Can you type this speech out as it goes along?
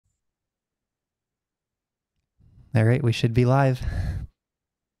All right, we should be live.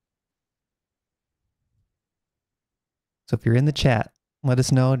 So if you're in the chat, let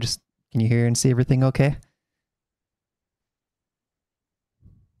us know. Just can you hear and see everything okay?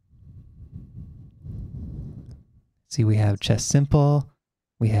 See, we have Chess Simple.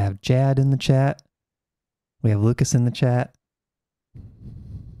 We have Jad in the chat. We have Lukas in the chat.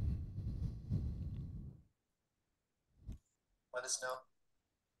 Let us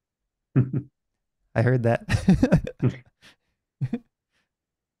know. I heard that.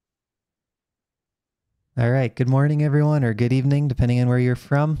 All right. Good morning, everyone, or good evening, depending on where you're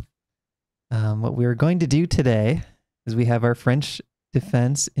from. What we're going to do today is we have our French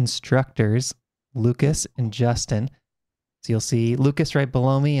defense instructors, Lukas and Justin. So you'll see Lukas right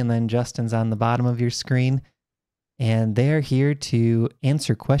below me, and then Justin's on the bottom of your screen. And they are here to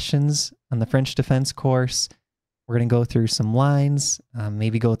answer questions on the French defense course. We're going to go through some lines,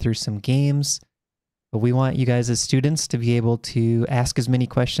 maybe go through some games. But we want you guys as students to be able to ask as many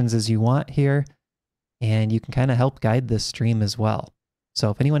questions as you want here. And you can kind of help guide this stream as well. So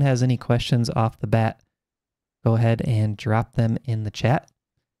if anyone has any questions off the bat, go ahead and drop them in the chat.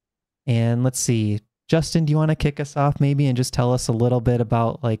 And let's see, Justin, do you want to kick us off maybe and just tell us a little bit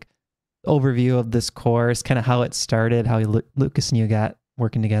about like overview of this course, kind of how it started, how Lukas and you got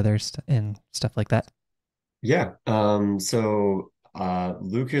working together and stuff like that? Yeah.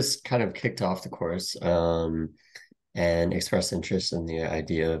 Lukas kind of kicked off the course and expressed interest in the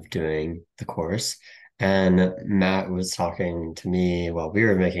idea of doing the course. And Matt was talking to me while we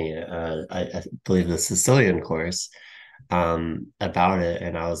were making it, I believe the Sicilian course, about it.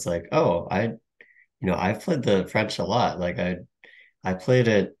 And I was like, oh, I've played the French a lot. I played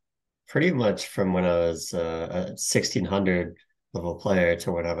it pretty much from when I was a 1600 level player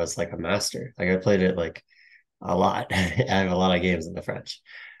to when I was like a master. Like I played it like a lot. I have a lot of games in the French.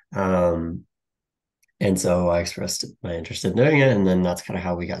 Um, and so I expressed my interest in doing it, and then that's kind of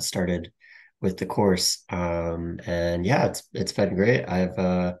how we got started with the course. And yeah, it's been great.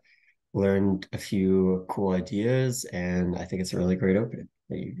 I've learned a few cool ideas, and I think it's a really great opening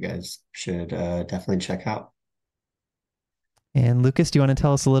that you guys should definitely check out. And Lukas, do you want to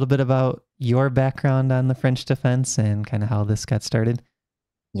tell us a little bit about your background on the French defense and kind of how this got started?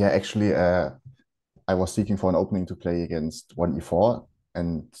 Yeah, actually, I was seeking for an opening to play against 1e4,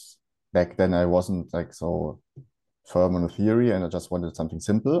 and back then I wasn't like so firm on the theory, and I just wanted something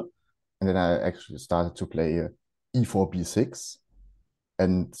simple. And then I actually started to play e4 b6,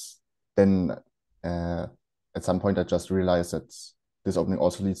 and then uh, at some point I just realized that this opening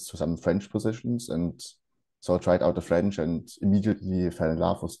also leads to some French positions, and so I tried out the French and immediately fell in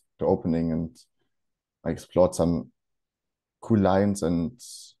love with the opening, and I explored some cool lines and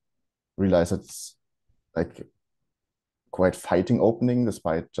realized it's like quite fighting opening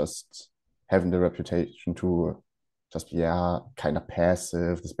despite just having the reputation to just yeah kind of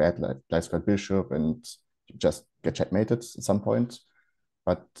passive, this bad light squared bishop, and you just get checkmated at some point.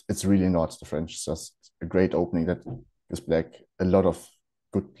 But it's really not. The French is just a great opening that gives black a lot of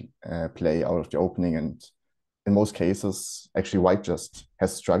good play out of the opening, and in most cases actually white just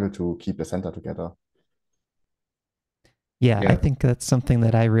has struggled to keep the center together. Yeah, I Yeah. think that's something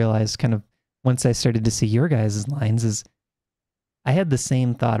that I realized kind of once I started to see your guys' lines is I had the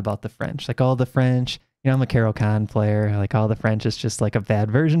same thought about the French. Like all the French, I'm a Caro-Kann player. Like all the French is just like a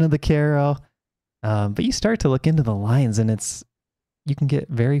bad version of the Caro. But you start to look into the lines and you can get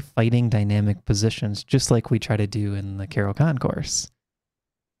very fighting dynamic positions, just like we try to do in the Caro-Kann course.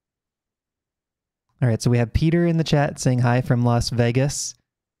 All right, so we have Peter in the chat saying hi from Las Vegas.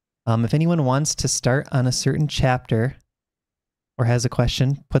 If anyone wants to start on a certain chapter or has a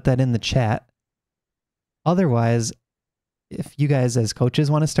question, put that in the chat. Otherwise, if you guys as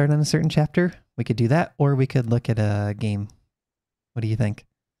coaches want to start on a certain chapter, we could do that, or we could look at a game. What do you think?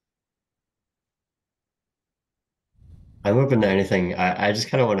 I'm open to anything. I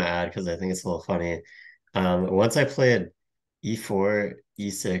just kind of want to add because I think it's a little funny. Once I played E4,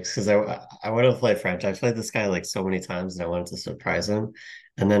 E6, because I wanted to play French. I played this guy like so many times and I wanted to surprise him.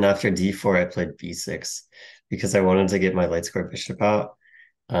 And then after D4, I played B6 because I wanted to get my light square bishop out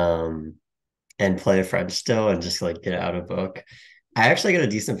and play French still and just like get out of book. I actually got a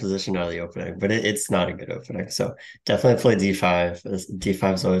decent position out of the opening, but it's not a good opening. So definitely play D5.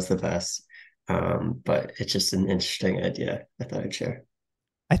 D5 is always the best. But it's just an interesting idea I thought I'd share.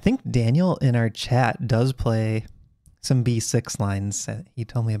 I think Daniel in our chat does play some B6 lines. He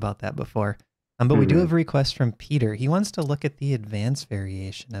told me about that before. But we do have a request from Peter. He wants to look at the advanced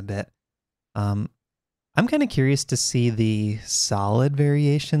variation a bit. I'm kind of curious to see the solid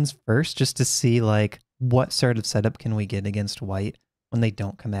variations first, just to see like what sort of setup can we get against white when they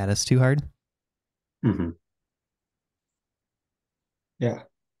don't come at us too hard. Mm-hmm. Yeah.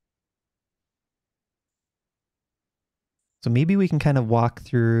 So maybe we can kind of walk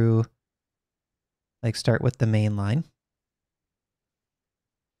through, like start with the main line.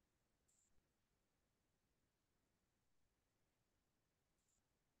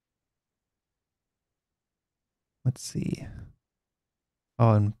 Let's see.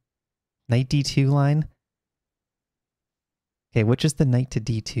 Oh, and knight d2 line. Okay, which is the knight to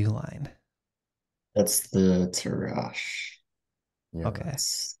d2 line? That's the Tarash. Yeah. Okay.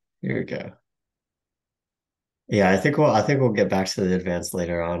 Here we go. Yeah, I think we'll get back to the advanced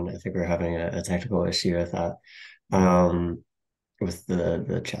later on. I think we're having a technical issue with that. With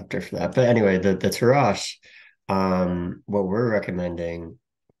the chapter for that. But anyway, the Tarash, what we're recommending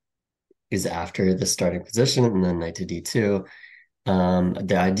is after the starting position and then knight to d2.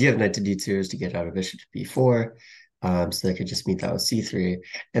 The idea of knight to d2 is to get out of bishop to b4, so they could just meet that with c3.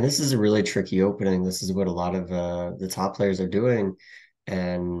 And this is a really tricky opening. This is what a lot of the top players are doing,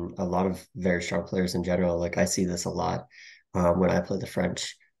 and a lot of very strong players in general. Like I see this a lot when I play the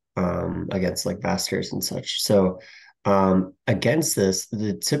French against like masters and such. So against this,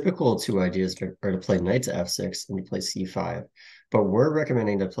 the typical two ideas are to play knight to f6 and to play c5. But we're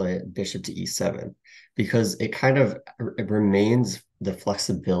recommending to play bishop to e7 because it remains the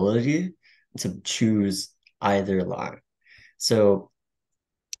flexibility to choose either line. So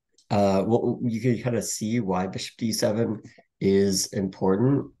well, you can kind of see why bishop d7 is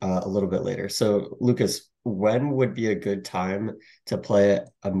important a little bit later. So Lukas, when would be a good time to play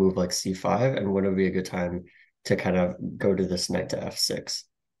a move like c5, and when would be a good time to kind of go to this knight to f6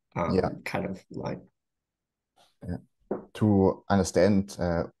 Yeah. kind of line? To understand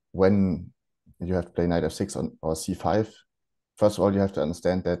when you have to play knight f6 or c5, first of all, you have to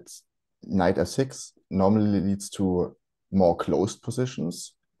understand that knight f6 normally leads to more closed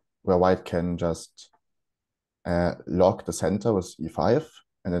positions where white can just lock the center with e5,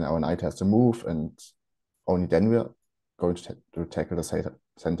 and then our knight has to move, and only then we're going to tackle the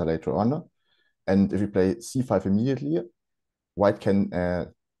center later on. And if we play c5 immediately, white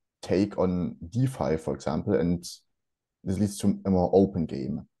can take on d5, for example, and this leads to a more open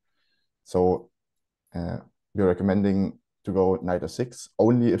game. So we're recommending to go knight f6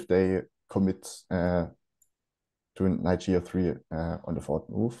 only if they commit to knight g3 on the fourth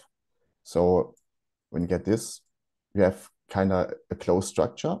move. So when you get this, we have kind of a closed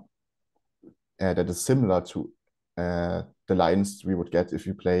structure that is similar to the lines we would get if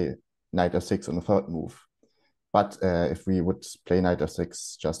you play knight f6 on the third move. But if we would play knight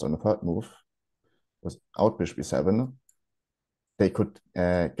f6 just on the third move without bishop e7, they could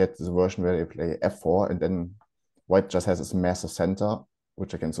get this version where they play f4, and then white just has this massive center,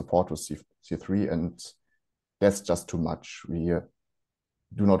 which I can support with c3, and that's just too much. We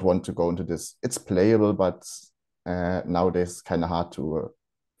do not want to go into this. It's playable, but nowadays it's kind of hard to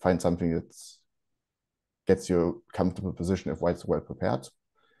find something that gets you a comfortable position if white's well prepared.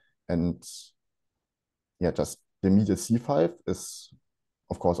 And yeah, just the immediate c5 is,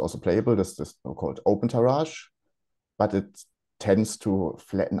 of course, also playable. This is so-called open tirage, but it tends to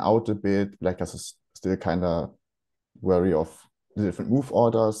flatten out a bit. Black has still kind of wary of the different move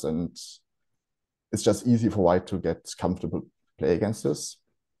orders, and it's just easy for white to get comfortable play against this.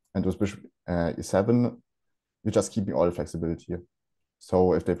 And with bishop e7, you're just keeping all the flexibility.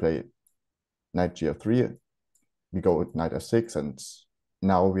 So if they play knight gf3, we go with knight f6, and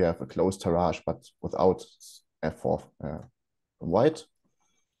now we have a closed tirage, but without f4 from white.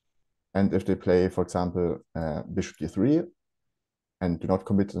 And if they play, for example, bishop d3 and do not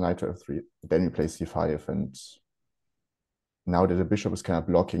commit the knight to f3, then you play c5. And now that the bishop is kind of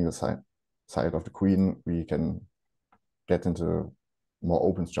blocking the side of the queen, we can get into more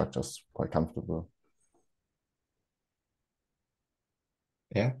open structures quite comfortable.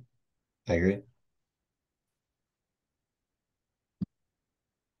 Yeah, I agree.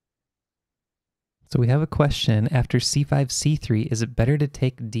 So we have a question. After c5, c3, is it better to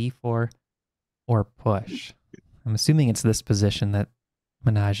take d4 or push? I'm assuming it's this position that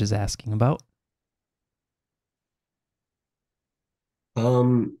Manaj is asking about.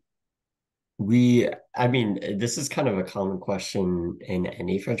 I mean, this is kind of a common question in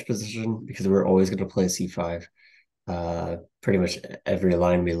any French position because we're always going to play c5. Pretty much every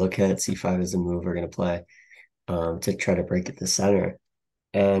line we look at, c5 is a move we're going to play to try to break at the center.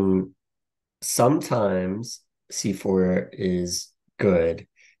 And sometimes c4 is good,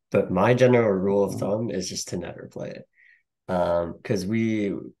 but my general rule of thumb is just to never play it. Because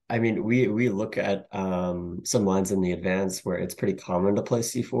we look at some lines in the advance where it's pretty common to play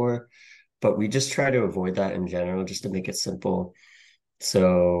c4, but we just try to avoid that in general just to make it simple.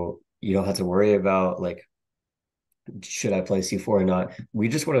 So you don't have to worry about like should I play c4 or not? We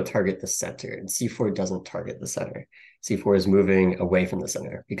just want to target the center, and c4 doesn't target the center. c4 is moving away from the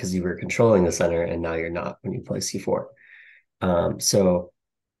center because you were controlling the center, and now you're not when you play c4. So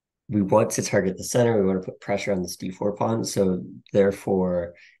we want to target the center. We want to put pressure on this d4 pawn. So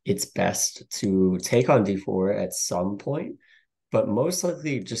therefore, it's best to take on d4 at some point, but most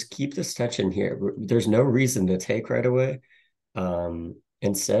likely just keep this tension here. There's no reason to take right away.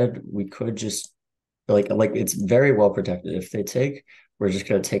 Instead, we could just like it's very well protected. If they take, we're just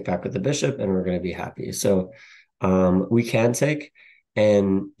going to take back with the bishop, and we're going to be happy. So we can take,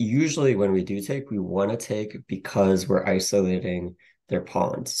 and usually when we do take, we want to take because we're isolating their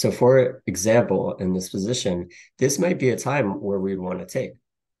pawns. So for example, in this position, this might be a time where we'd want to take,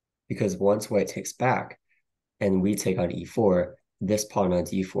 because once white takes back and we take on e4, this pawn on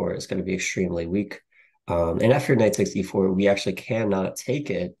d4 is going to be extremely weak. And after knight takes e4, we actually cannot take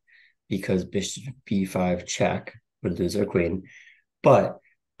it because bishop b5 check would lose our queen. But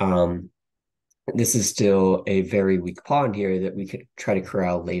this is still a very weak pawn here that we could try to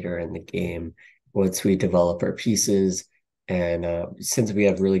corral later in the game once we develop our pieces. And since we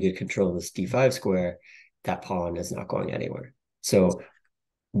have really good control of this d5 square, that pawn is not going anywhere. So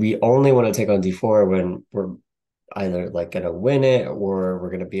we only want to take on d4 when we're either like going to win it, or we're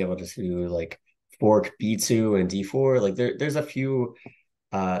going to be able to like fork b2 and d4. Like there's a few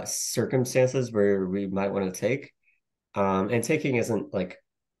circumstances where we might want to take. And taking isn't like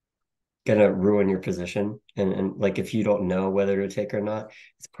gonna ruin your position. And like if you don't know whether to take or not,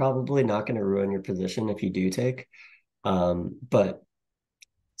 it's probably not gonna ruin your position if you do take. But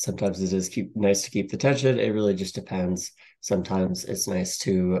sometimes it is nice to keep the tension. It really just depends. Sometimes it's nice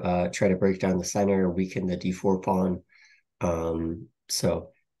to try to break down the center, weaken the d4 pawn. So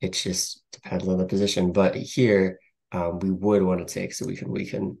it just depends on the position. But here, we would want to take so we can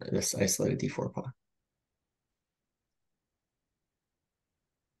weaken this isolated d4 pawn.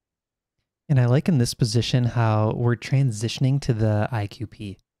 And I like in this position how we're transitioning to the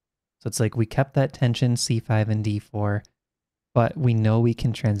IQP. So it's like we kept that tension c5 and d4, but we know we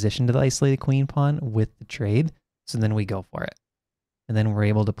can transition to the isolated queen pawn with the trade. So then we go for it. And then we're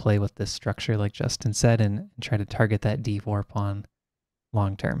able to play with this structure like Justin said and try to target that d4 pawn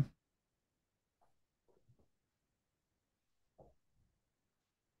long term.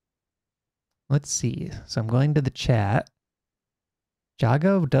 Let's see. So I'm going to the chat.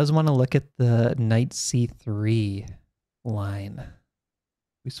 Jago does want to look at the knight c3 line.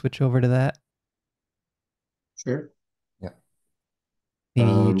 We switch over to that. Sure. Yeah.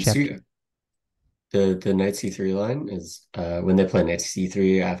 So the knight c3 line is when they play knight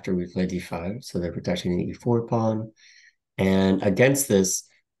c3 after we play d5, so they're protecting the e4 pawn. And against this,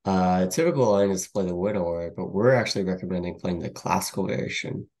 typical line is to play the widower, but we're actually recommending playing the classical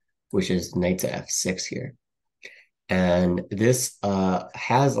variation, which is knight to f6 here. And this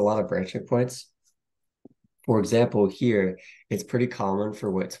has a lot of branching points. For example, here, it's pretty common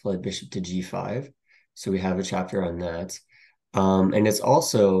for white to play bishop to g5. So we have a chapter on that. And it's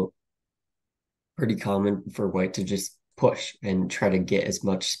also pretty common for white to just push and try to get as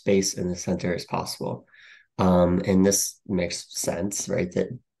much space in the center as possible. And this makes sense, right? That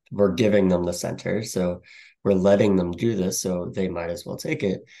we're giving them the center. So we're letting them do this, so they might as well take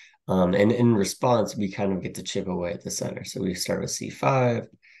it. And in response, we kind of get to chip away at the center. So we start with c5,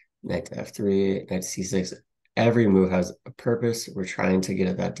 knight to f3, knight to c6. Every move has a purpose. We're trying to get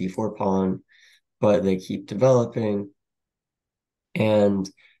at that d4 pawn, but they keep developing. And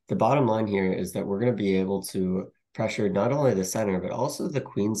the bottom line here is that we're going to be able to pressure not only the center, but also the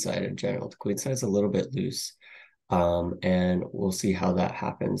queen side in general. The queen side is a little bit loose. And we'll see how that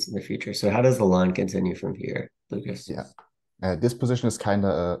happens in the future. So how does the line continue from here, Lukas? Yeah. This position is kind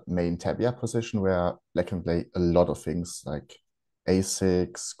of a main tabia position where black can play a lot of things like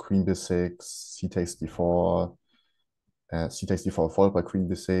a6, queen b6, c takes d4, c takes d4 followed by queen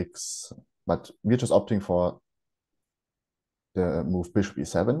b6. But we're just opting for the move bishop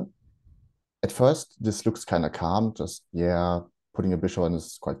e7. At first, this looks kind of calm, just, yeah, putting a bishop on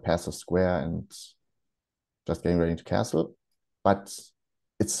this quite passive square and just getting ready to castle. But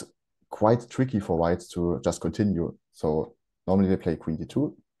it's quite tricky for whites to just continue. So normally they play queen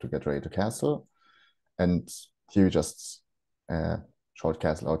d2 to get ready to castle. And here we just short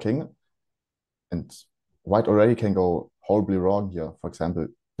castle our king. And white already can go horribly wrong here. For example,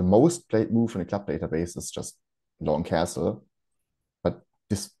 the most played move in the club database is just long castle. But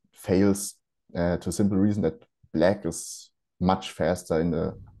this fails to a simple reason that black is much faster in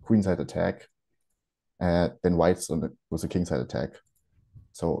the queenside attack than white's with the kingside attack.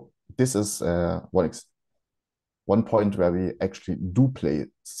 So this is one point where we actually do play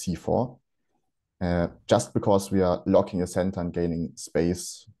c4. just because we are locking a center and gaining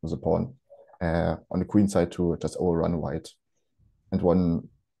space with a pawn on the queen side to just overrun white. And one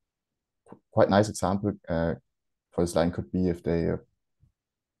quite nice example for this line could be if they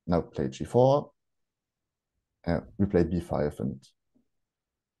now play g4, we play b5, and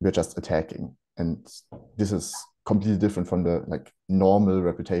we're just attacking. And this is completely different from the like normal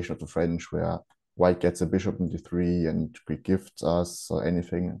reputation of the French, where white gets a bishop in d3 and Greek gifts us or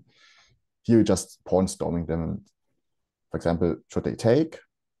anything. Here we just pawn storming them. And for example, should they take,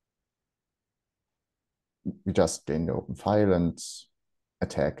 we just gain the open file and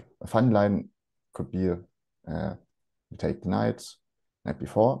attack. A fun line could be we take the knight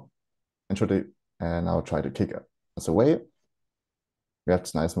b4, and should they now try to kick us away, we have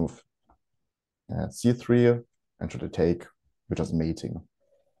this nice move c3, and should they take, we're just mating.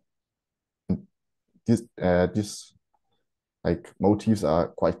 And these like motifs are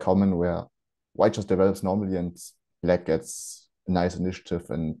quite common, where white just develops normally and black gets a nice initiative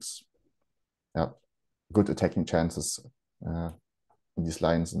and good attacking chances in these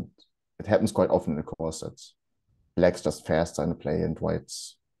lines. And it happens quite often in the course that black's just faster in the play and white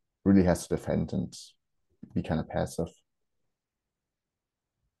really has to defend and be kind of passive.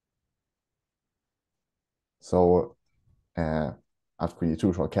 So after queen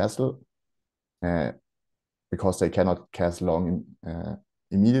e2 short castle, because they cannot castle long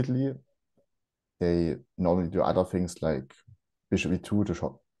immediately, they normally do other things like bishop e2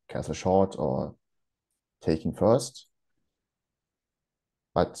 to castle short or taking first.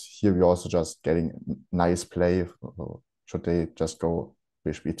 But here we're also just getting nice play. Should they just go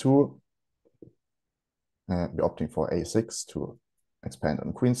bishop e2? We're opting for a6 to expand on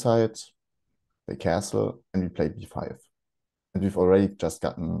the queen side. They castle, and we play b5. And we've already just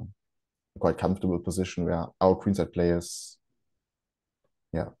gotten a quite comfortable position where our queenside play is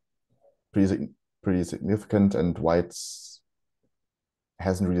pretty significant, and white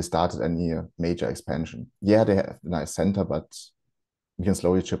hasn't really started any major expansion. Yeah, they have a nice center, but we can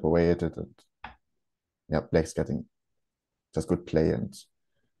slowly chip away at it. And black's getting just good play. And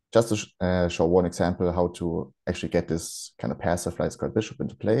just to show one example how to actually get this kind of passive light squared bishop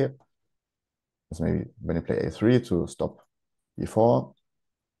into play is maybe when you play a3 to stop b4,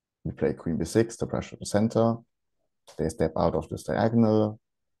 we play queen b6 to pressure the center. They step out of this diagonal.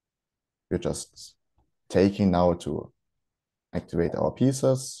 We're just taking now to activate our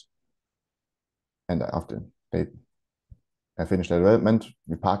pieces. And after they finish their development,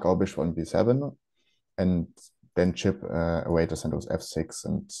 we park our bishop on b7 and then chip away the center with f6.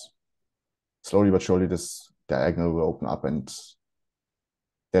 And slowly but surely this diagonal will open up, and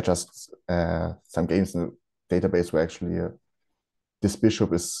there are just some games in the database where actually this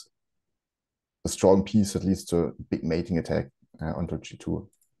bishop is a strong piece that leads to a big mating attack onto g2.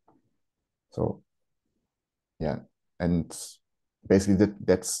 So yeah, and basically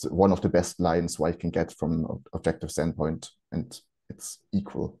that's one of the best lines white can get from an objective standpoint, and it's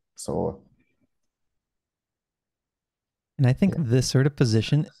equal. So and I think this sort of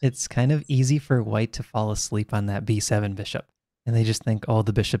position, it's kind of easy for white to fall asleep on that b7 bishop. And they just think, oh,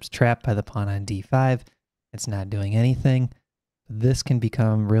 the bishop's trapped by the pawn on d5. It's not doing anything. This can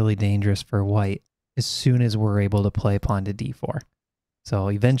become really dangerous for white as soon as we're able to play pawn to d4. So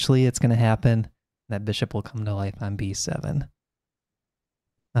eventually it's going to happen. That bishop will come to life on b7.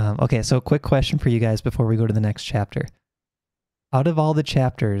 Okay, so a quick question for you guys before we go to the next chapter. Out of all the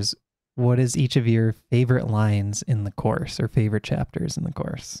chapters, what is each of your favorite lines in the course or favorite chapters in the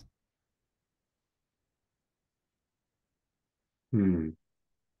course?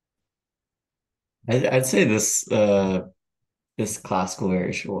 I'd say this this classical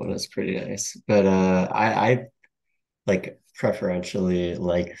variation one is pretty nice, but I like preferentially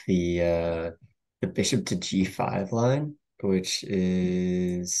like the bishop to g5 line, which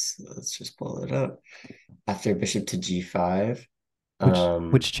is, let's just pull it up. After bishop to g5.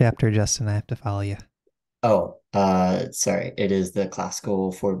 Which chapter, Justin? I have to follow you. Oh, sorry. It is the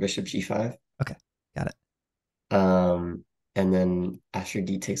classical for bishop g5. Okay, got it. And then after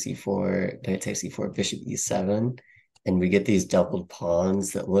d takes e4, knight takes e4, bishop e7, and we get these doubled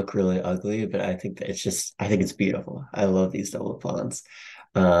pawns that look really ugly, but I think that I think it's beautiful. I love these doubled pawns.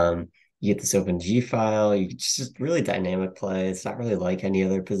 You get this open G file. You just really dynamic play. It's not really like any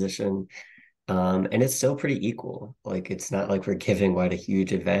other position. And it's still pretty equal. Like, it's not like we're giving white a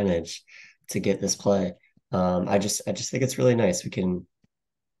huge advantage to get this play. I just think it's really nice. We can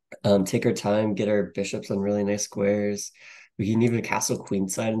take our time, get our bishops on really nice squares. We can even castle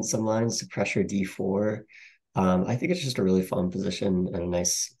queenside in some lines to pressure d4. I think it's just a really fun position and a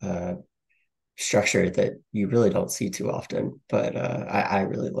nice structure that you really don't see too often, but I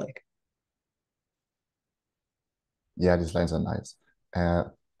really like. Yeah, these lines are nice.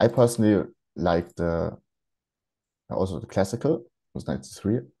 I personally like also the classical, was knight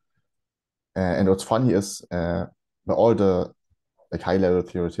c3. And what's funny is by all the like high-level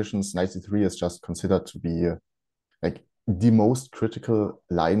theoreticians, knight c3 is just considered to be like the most critical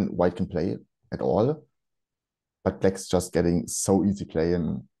line white can play at all. But black's just getting so easy play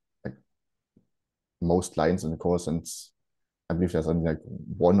in like most lines in the course, and I believe there's only like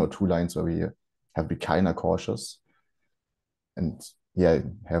one or two lines where we have to be kind of cautious. And yeah,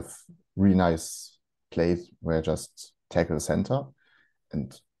 have really nice plays where I just tackle the center.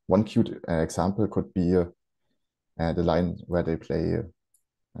 And one cute example could be the line where they play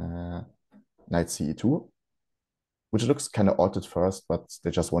knight ce2, which looks kind of odd at first, but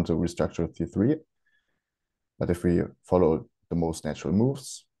they just want to restructure c3. But if we follow the most natural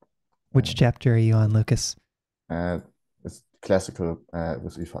moves, Which chapter are you on, Lukas? it's classical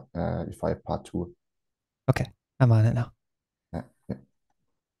with e5 part 2. Okay, I'm on it now. Yeah.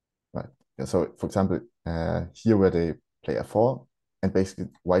 Right. Yeah, so for example, here where they play f4, and basically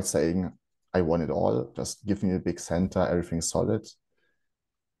white saying, I want it all, just give me a big center, everything's solid.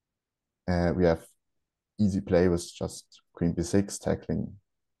 We have easy play with just queen b6, tackling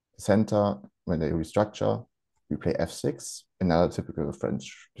the center. When they restructure, we play f6, another typical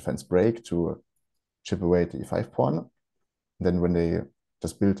French defense break to chip away the e5 pawn. Then when they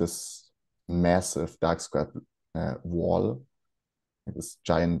just build this massive dark square wall, like this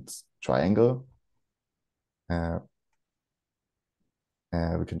giant triangle, we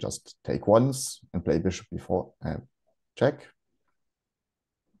can just take once and play bishop before check.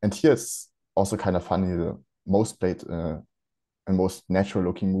 And here it's also kind of funny. The most played and most natural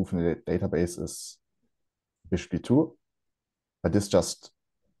looking move in the database is bishop b2, but this just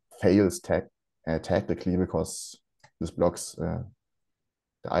fails tactically because this blocks the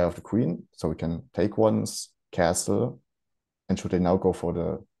eye of the queen. So we can take once, castle, and should they now go for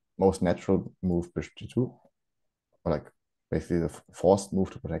the most natural move, bishop g2, or like basically the forced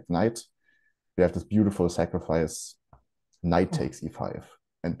move to protect knight, we have this beautiful sacrifice, knight takes e5,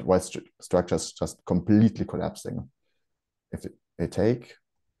 and white structures just completely collapsing. If they take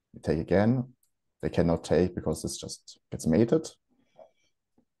again, they cannot take because this just gets mated.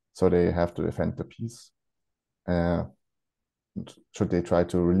 So they have to defend the piece. Should they try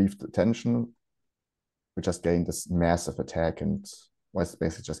to relieve the tension, we just gain this massive attack, and white's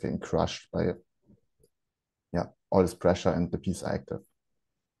basically just getting crushed by all this pressure, and the piece are active.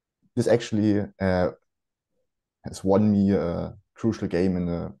 This actually has won me a crucial game in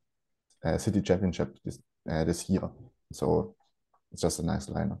the city championship this year. So it's just a nice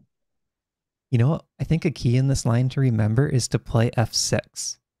line. You know what? I think a key in this line to remember is to play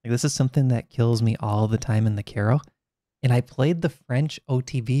f6. Like, this is something that kills me all the time in the Caro. And I played the French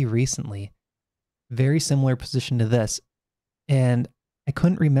OTB recently, very similar position to this, and I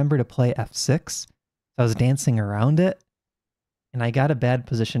couldn't remember to play f6. I was dancing around it, and I got a bad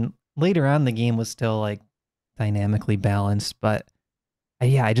position. Later on, the game was still like dynamically balanced, but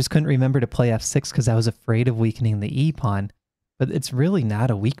I just couldn't remember to play f6 because I was afraid of weakening the e pawn. But it's really not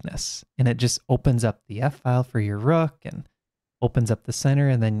a weakness, and it just opens up the f file for your rook and opens up the center,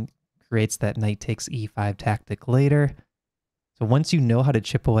 and then creates that knight takes e5 tactic later. So once you know how to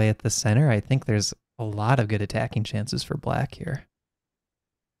chip away at the center, I think there's a lot of good attacking chances for black here.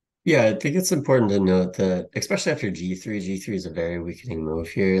 Yeah, I think it's important to note that, especially after G3 is a very weakening move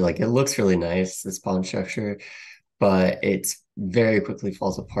here. Like, it looks really nice, this pawn structure, but it's very quickly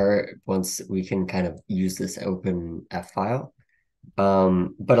falls apart once we can kind of use this open F file.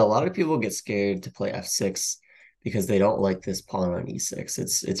 But a lot of people get scared to play F6 because they don't like this pawn on E6.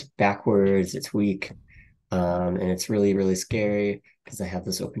 It's backwards, it's weak, and it's really, really scary because they have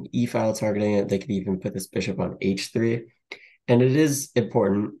this open E file targeting it. They could even put this bishop on H3. And it is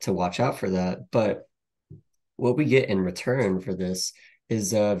important to watch out for that. But what we get in return for this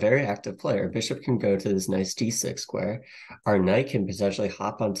is a very active play. Our bishop can go to this nice D6 square. Our knight can potentially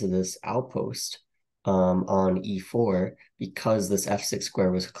hop onto this outpost on E4 because this F6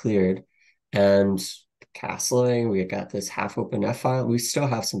 square was cleared. And castling, we got this half open F file. We still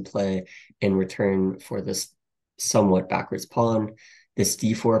have some play in return for this somewhat backwards pawn. This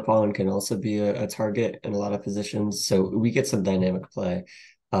D4 pawn can also be a target in a lot of positions. So we get some dynamic play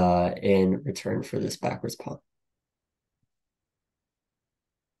in return for this backwards pawn.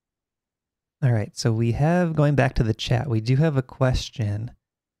 All right, so we have, going back to the chat, we do have a question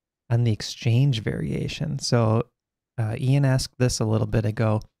on the exchange variation. So Ian asked this a little bit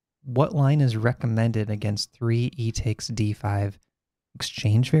ago. What line is recommended against 3 e takes d5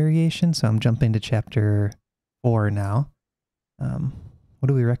 exchange variation? So I'm jumping to chapter 4 now. What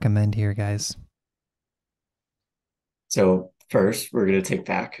do we recommend here, guys? So first, we're going to take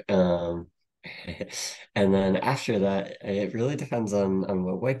back. And then after that, it really depends on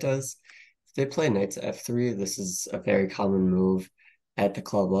what white does. If they play knight to f3, this is a very common move at the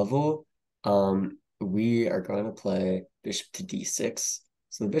club level. We are going to play bishop to d6.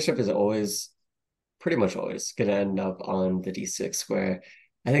 So the bishop is always, pretty much always, going to end up on the d6 square.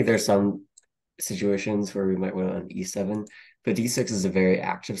 I think there's some situations where we might win on e7, but d6 is a very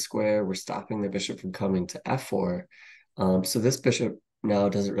active square. We're stopping the bishop from coming to f4. So this bishop now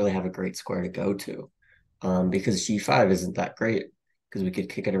doesn't really have a great square to go to, because g5 isn't that great, because we could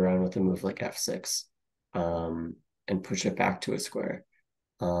kick it around with a move like f6, and push it back to a square,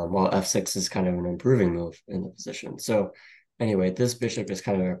 while f6 is kind of an improving move in the position. So anyway, this bishop is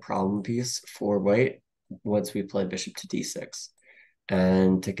kind of a problem piece for white once we play bishop to d6.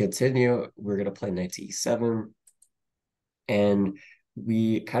 And to continue, we're going to play knight to e7. And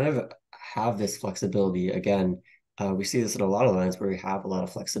we kind of have this flexibility. Again, we see this in a lot of lines where we have a lot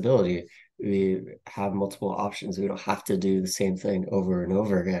of flexibility. We have multiple options. We don't have to do the same thing over and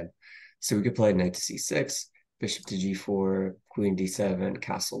over again. So we could play knight to c6, bishop to g4, queen d7,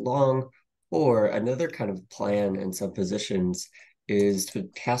 castle long, or another kind of plan in some positions is to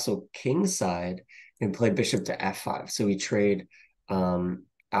castle kingside and play bishop to f5. So we trade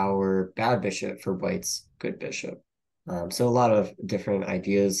our bad bishop for white's good bishop. So a lot of different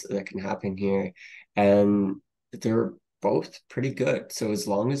ideas that can happen here, and they're both pretty good. So as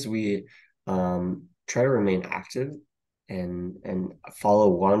long as we try to remain active and follow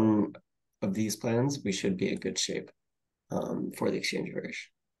one of these plans, we should be in good shape for the exchange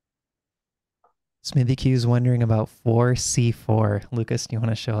variation. Smithy Q is wondering about 4c4. Lukas, do you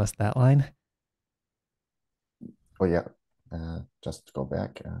want to show us that line? Oh yeah, just go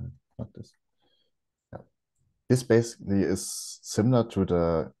back like this. Yeah. This basically is similar to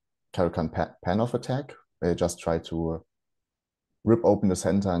the Caro-Kann-Panov attack, where you just try to rip open the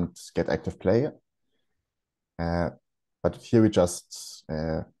center and get active play. But here we just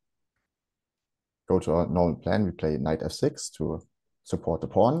go to our normal plan. We play knight f6 to support the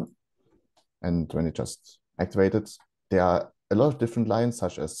pawn. And when it just activated, there are a lot of different lines,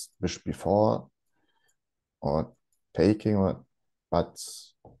 such as bishop b4 or taking, but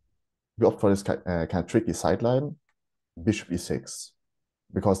we opt for this kind of tricky sideline, bishop e6,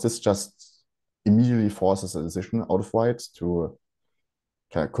 because this just immediately forces a decision out of white to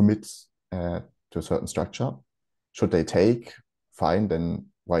kind of commit to a certain structure. Should they take, fine, then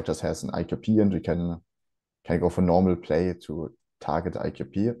white just has an IQP and we can go for normal play to target the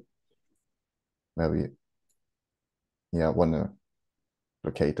IQP, where we want to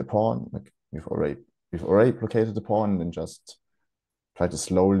locate the pawn. Like we've already located the pawn, and then just try to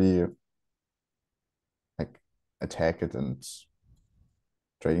slowly like attack it and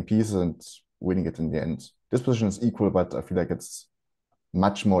trading pieces and winning it in the end. This position is equal, but I feel like it's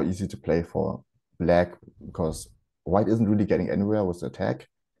much more easy to play for black because white isn't really getting anywhere with the attack.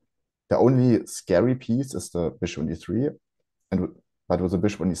 The only scary piece is the bishop on d3, but with the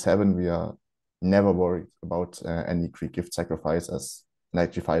bishop on d7, we are never worried about any Greek gift sacrifice, as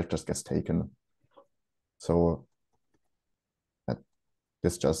knight g5 just gets taken. So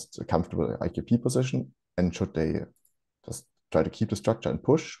this just a comfortable IQP position. And should they just try to keep the structure and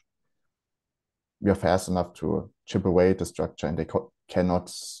push, we are fast enough to chip away the structure, and they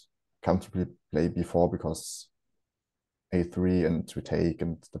cannot comfortably play b4 because a3 and we take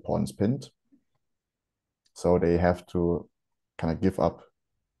and the pawn is pinned. So they have to kind of give up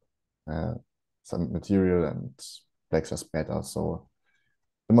some material, and black's just better. So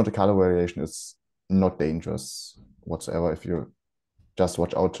the Monte Carlo variation is not dangerous whatsoever if you just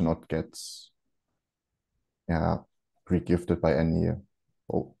watch out to not get pre-gifted by any,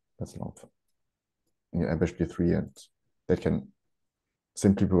 oh, that's loud, bishop d3, and that can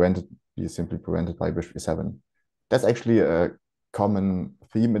be simply prevented by bishop e7. That's actually a common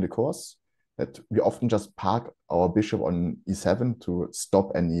theme in the course, that we often just park our bishop on e7 to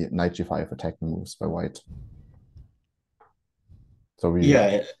stop any knight g5 attacking moves by white. So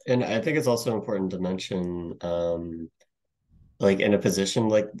Yeah, and I think it's also important to mention, like in a position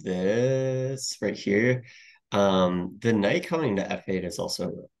like this right here, the knight coming to f8 is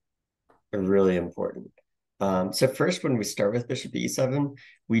also really important. So first, when we start with bishop e7,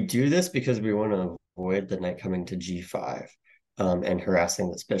 we do this because we want to avoid the knight coming to g5 and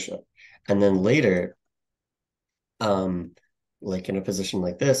harassing this bishop. And then later, like in a position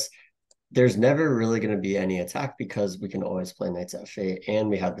like this, there's never really going to be any attack because we can always play knight to f8 and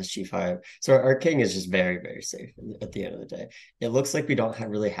we have this g5. So our king is just very, very safe at the end of the day. It looks like we don't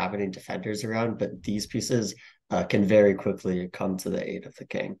really have any defenders around, but these pieces can very quickly come to the aid of the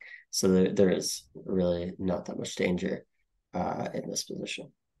king. So there is really not that much danger in this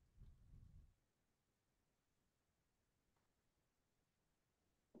position.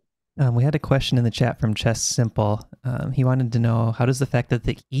 We had a question in the chat from Chess Simple. He wanted to know, how does the fact that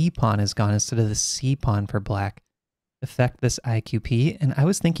the E pawn is gone instead of the C pawn for black affect this IQP? And I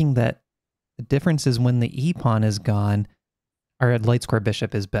was thinking that the difference is when the E pawn is gone, our light square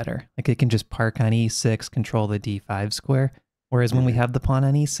bishop is better. Like it can just park on E6, control the D5 square. Whereas when we have the pawn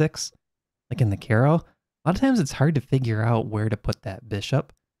on E6, like in the Caro, a lot of times it's hard to figure out where to put that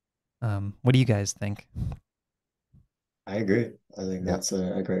bishop. What do you guys think? I agree. I think that's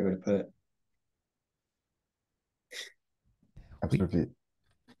a great way to put it. Absolutely.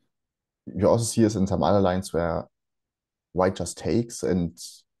 You also see this in some other lines where white just takes, and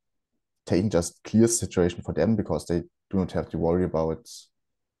taking just clears the situation for them because they do not have to worry about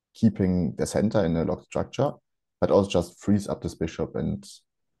keeping the center in a locked structure, but also just frees up this bishop. And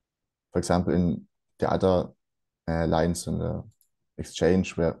for example, in the other lines in the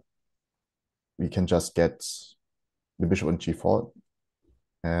exchange where we can just get the bishop on g4,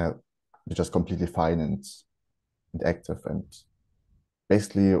 we're just completely fine and active. And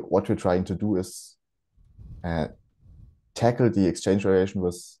basically what we're trying to do is tackle the exchange variation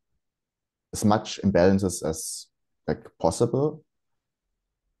with as much imbalances as like possible,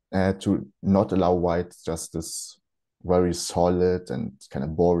 to not allow white just this very solid and kind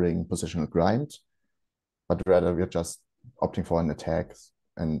of boring positional grind, but rather we're just opting for an attack.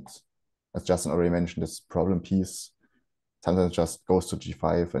 And as Justin already mentioned, this problem piece sometimes just goes to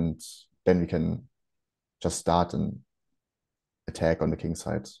g5, and then we can just start an attack on the king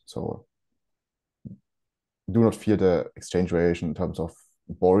side. So do not fear the exchange variation in terms of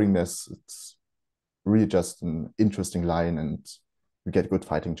boringness. It's really just an interesting line, and we get good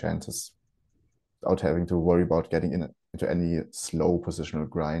fighting chances without having to worry about getting into any slow positional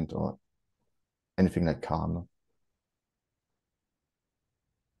grind or anything like calm.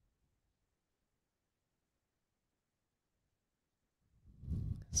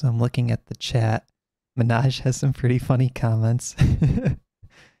 So I'm looking at the chat. Minaj has some pretty funny comments.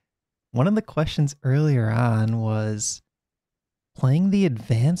 One of the questions earlier on was playing the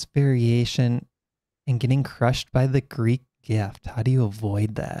advanced variation and getting crushed by the Greek gift. How do you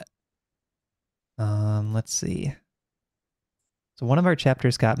avoid that? Let's see. So one of our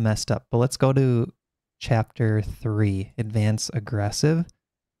chapters got messed up, but let's go to chapter 3, Advance Aggressive.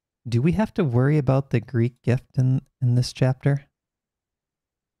 Do we have to worry about the Greek gift in this chapter?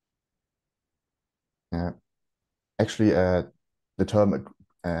 Actually, the term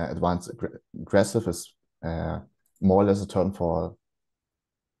advanced aggressive is more or less a term for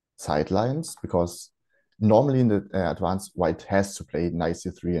sidelines, because normally in the advanced, white has to play knight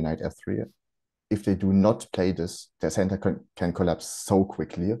c3 and knight f3. If they do not play this, their center can collapse so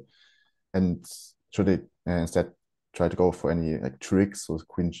quickly. And should they instead try to go for any like tricks with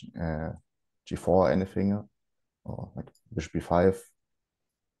queen g4, anything, or like bishop b5,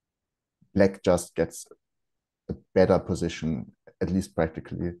 black just gets a better position, at least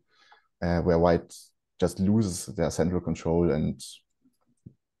practically, where white just loses their central control, and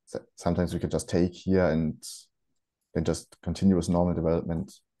sometimes we can just take here and then just continue with normal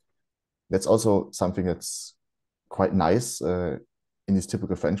development. That's also something that's quite nice in these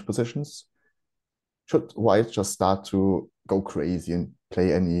typical French positions. Should white just start to go crazy and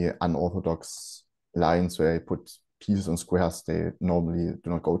play any unorthodox lines where they put pieces on squares they normally do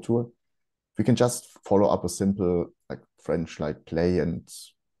not go to, we can just follow up a simple like French-like play, and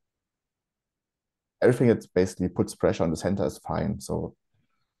everything that basically puts pressure on the center is fine. So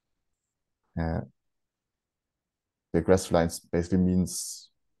the aggressive lines basically means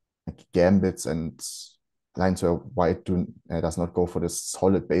like gambits and lines where white does not go for this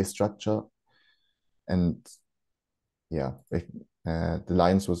solid base structure. And yeah, the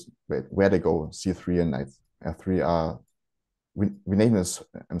lines was where they go, c3 and knight f3 are, we name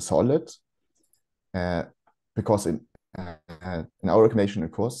them solid, because in our recommendation,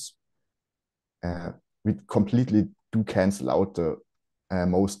 of course, we completely do cancel out the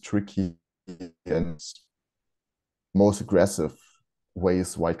most tricky and most aggressive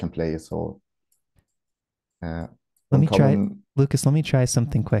ways white can play. So let me try, Lucas, let me try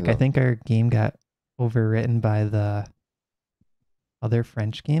something quick. I think our game got overwritten by the other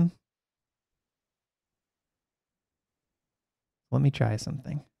French game. Let me try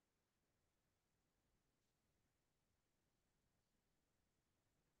something.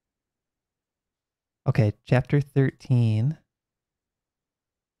 Okay, chapter 13.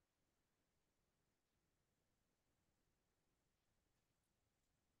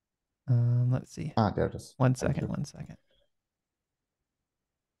 Let's see. There it is. One Thank second, you. 1 second.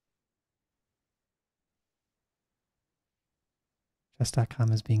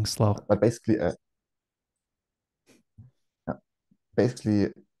 Chess.com is being slow. But basically,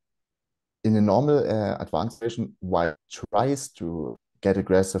 in a normal advanced version, while tries to get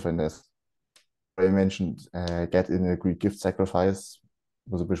aggressive and as I mentioned, get in a Greek gift sacrifice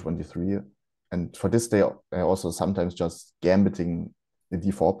with a bishop on d3. And for this, they also sometimes just gambiting the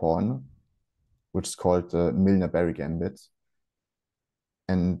d4 pawn, which is called the Milner-Berry gambit.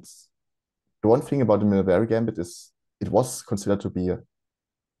 And the one thing about the Milner-Berry gambit is it was considered to be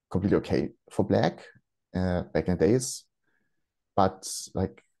completely okay for black back in the days. But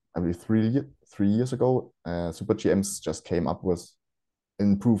like, I believe 3 years ago, Super GMs just came up with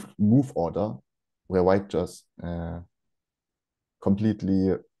an improved move order where white just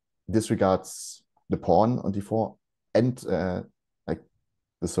completely disregards the pawn on d4 and like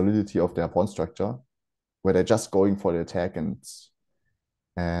the solidity of their pawn structure, where they're just going for the attack and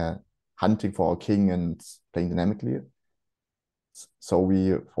hunting for our king and playing dynamically. So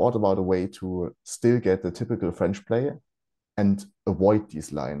we thought about a way to still get the typical French play and avoid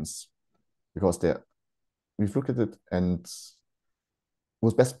these lines because we've looked at it and it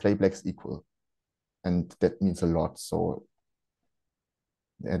was best play blacks equal, and that means a lot. So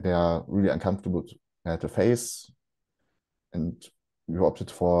they are really uncomfortable to face, and we opted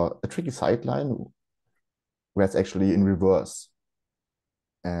for a tricky sideline where it's actually in reverse.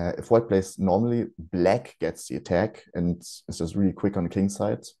 If white plays normally, black gets the attack and is just really quick on the king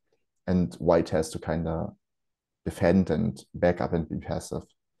side, and white has to kind of defend and back up and be passive.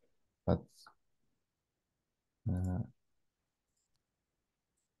 But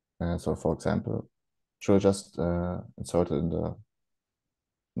so, for example, should I just insert it in the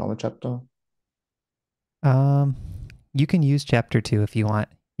normal chapter? You can use chapter 2 if you want.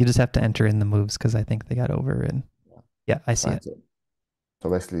 You just have to enter in the moves because I think they got overridden. Yeah, I see it. So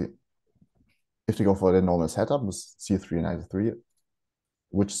basically, if they go for the normal setup with c3 and knight 3,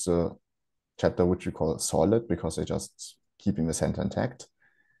 which is a chapter which we call solid because they're just keeping the center intact.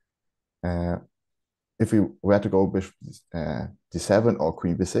 If we were to go bishop d7 or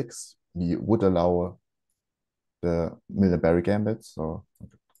queen b6, we would allow the Milner-Berry gambit, so I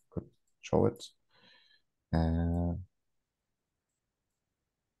could show it.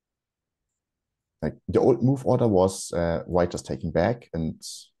 Like the old move order was white just taking back and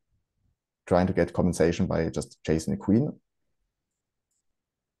trying to get compensation by just chasing a queen.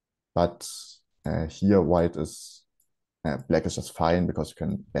 But here white is black is just fine because you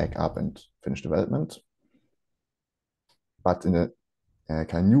can back up and finish development. But in a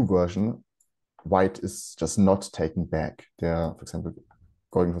kind of new version, white is just not taking back. They're, for example,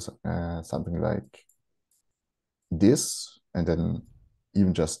 going for something like this, and then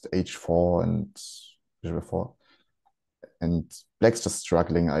even just h4 and bishop 4. And black's just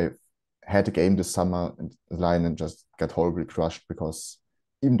struggling. I had a game this summer in the line and just got horribly crushed because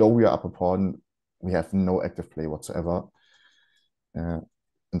even though we are up a pawn, we have no active play whatsoever.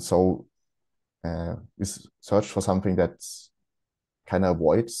 And so we searched for something that kind of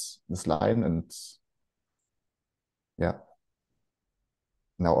avoids this line, and yeah,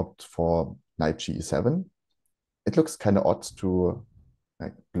 now opt for knight g7. It looks kind of odd to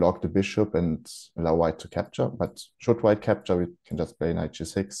like block the bishop and allow white to capture, but should white capture, we can just play knight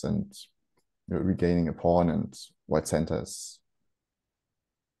g6 and you're regaining a pawn, and white center is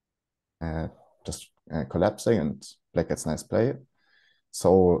just collapsing, and black gets nice play.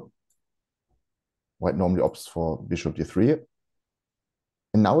 So white normally opts for bishop d3.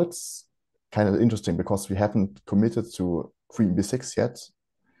 And now it's kind of interesting because we haven't committed to queen b6 yet.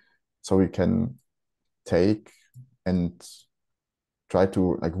 So we can take and try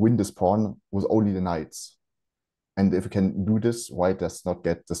to like win this pawn with only the knights. And if we can do this, white does not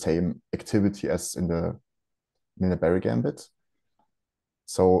get the same activity as in the Milner-Berry gambit.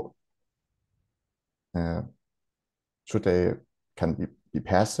 So should they can be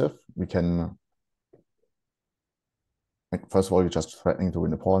passive, we can like, first of all, you're just threatening to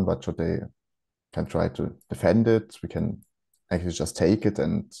win the pawn, but should they can try to defend it, we can actually just take it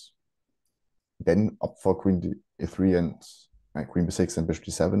and then opt for queen d3 and queen b6 and bishop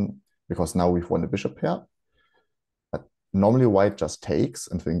d7, because now we've won the bishop pair. But normally white just takes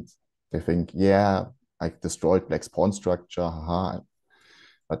and they think, yeah, I destroyed black's pawn structure, haha.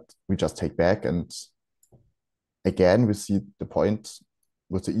 But we just take back, and again we see the point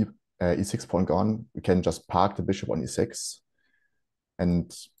with the e6 pawn gone. We can just park the bishop on e6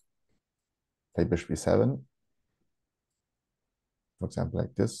 and play bishop e7, for example,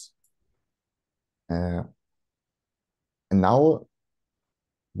 like this. And now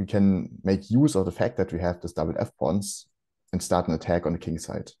we can make use of the fact that we have this double F pawns and start an attack on the king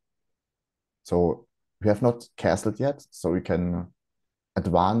side. So we have not castled yet, so we can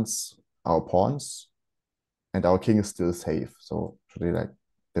advance our pawns and our king is still safe. So should we like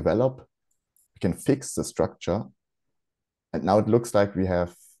develop? We can fix the structure. And now it looks like we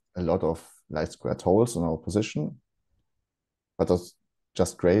have a lot of light squared holes in our position. But what's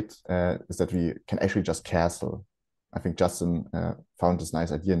just great is that we can actually just castle. I think Justin found this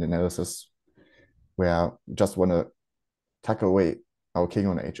nice idea in the analysis where we just want to tuck away our king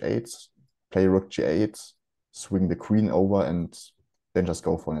on h8, play rook g8, swing the queen over, and then just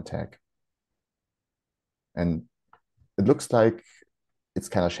go for an attack. And it looks like it's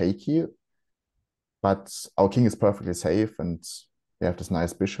kind of shaky, but our king is perfectly safe, and we have these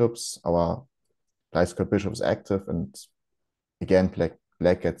nice bishops. Our light squared bishop is active, and again,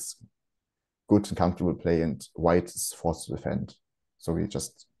 black gets good and comfortable play, and white is forced to defend. So we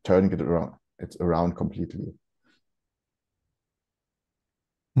just turning it around completely.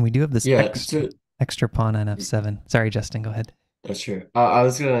 And we do have this Yeah, extra pawn on f7. Sorry, Justin, go ahead. that's true. I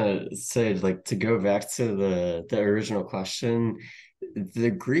was gonna say, like, to go back to the original question,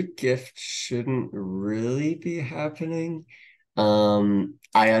 the Greek gift shouldn't really be happening.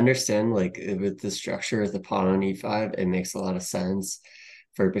 I understand, like, with the structure of the pawn on e5, it makes a lot of sense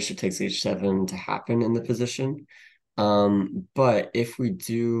for bishop takes h7 to happen in the position. But if we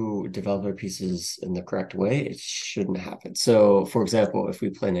do develop our pieces in the correct way, it shouldn't happen. So, for example, if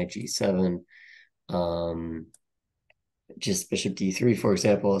we play knight g7, just bishop d3, for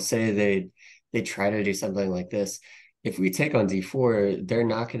example, say they try to do something like this. If we take on d4, they're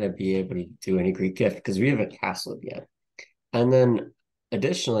not going to be able to do any Greek gift because we haven't castled yet. And then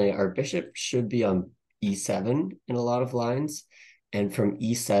additionally, our bishop should be on e7 in a lot of lines. And from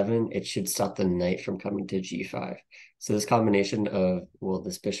e7, it should stop the knight from coming to g5. So this combination of, well,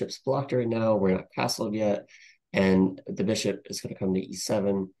 this bishop's blocked right now, we're not castled yet, and the bishop is going to come to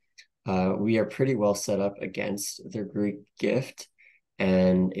e7. We are pretty well set up against their Greek gift,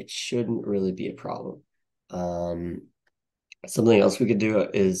 and it shouldn't really be a problem. Something else we could do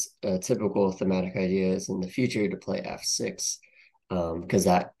is a typical thematic idea is in the future to play f6, because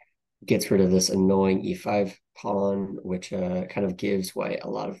that gets rid of this annoying e5 pawn, which kind of gives white a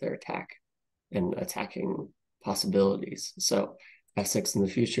lot of their attack and attacking possibilities. So f6 in the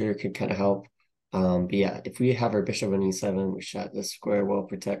future could kind of help. But yeah, if we have our bishop on e7, we shot this square well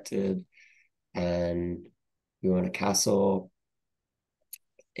protected, and we want to castle,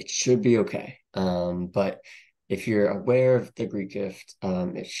 it should be okay. But if you're aware of the Greek gift,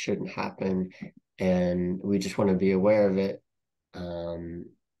 it shouldn't happen, and we just want to be aware of it,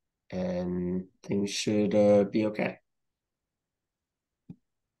 and things should be okay.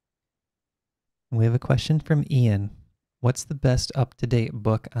 We have a question from Ian. What's the best up-to-date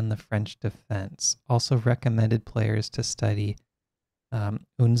book on the French defense? Also recommended players to study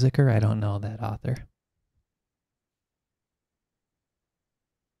Unziker. I don't know that author.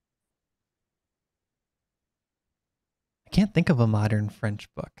 I can't think of a modern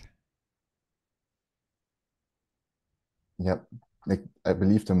French book. Yep. Like, I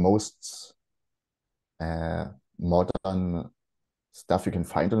believe the most modern stuff you can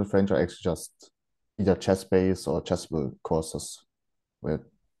find on the French are actually just either chess-based or chessable courses where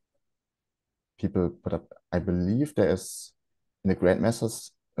people put up. I believe there is, in the Grandmasters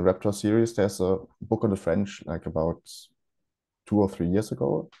Raptor series, there's a book on the French like about 2 or 3 years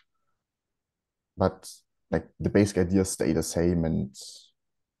ago. But like the basic ideas stay the same, and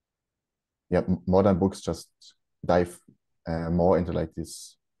yeah, modern books just dive more into like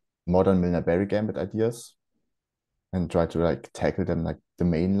these modern Milner-Berry gambit ideas and try to like tackle them like the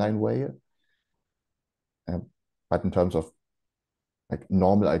mainline way. But in terms of like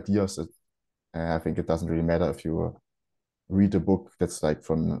normal ideas, I think it doesn't really matter if you read a book that's like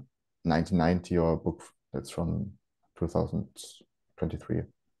from 1990 or a book that's from 2023.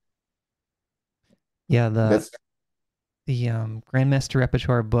 Yeah, the Grandmaster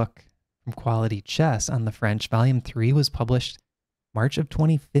Repertoire book from Quality Chess on the French, Volume 3 was published March of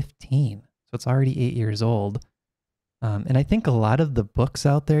 2015. So it's already 8 years old. And I think a lot of the books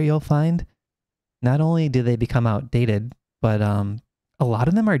out there you'll find, not only do they become outdated, but a lot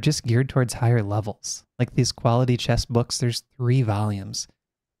of them are just geared towards higher levels. Like these Quality Chess books, there's 3 volumes.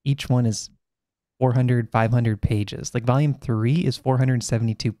 Each one is 400, 500 pages. Like Volume 3 is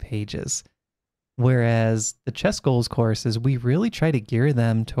 472 pages. Whereas the ChessGoals courses, we really try to gear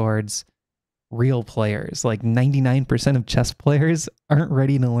them towards real players. Like 99% of chess players aren't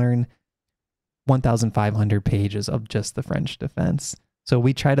ready to learn 1,500 pages of just the French defense. So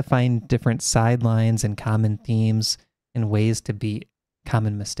we try to find different sidelines and common themes and ways to beat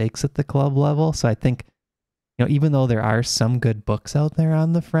common mistakes at the club level. So I think, even though there are some good books out there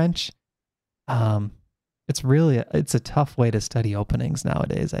on the French, it's a tough way to study openings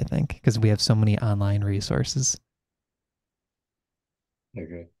nowadays, I think, because we have so many online resources. I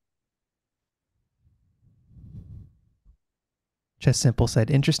agree. Chess Simple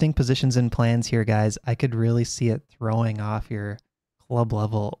said, interesting positions and plans here, guys. I could really see it throwing off your club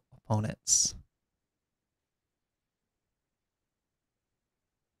level opponents.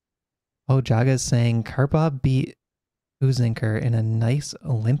 Oh, Jaga's saying Karpov beat Uzinker in a nice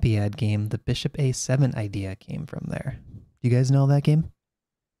Olympiad game. The Bishop A7 idea came from there. Do you guys know that game?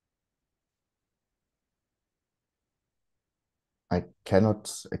 I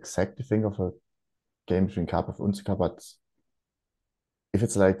cannot exactly think of a game between Karpov and Unsika, but if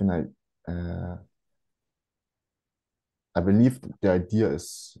it's like I believe the idea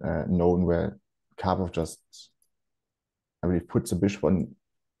is known where Karpov just, I believe, puts the bishop on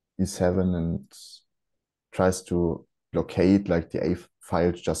e7 and tries to locate like the a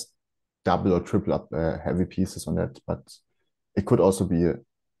file to just double or triple up heavy pieces on that. But it could also be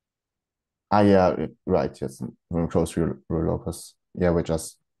yeah, right, yes, very close to Lukas. Yeah, where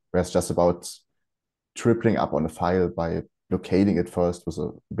it's just about tripling up on a file by locating it first with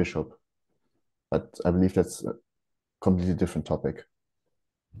a bishop. But I believe that's a completely different topic.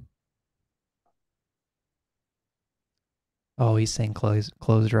 Oh, he's saying closed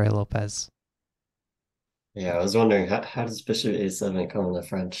Roy Lopez. Yeah, I was wondering how does Bishop A7 come in the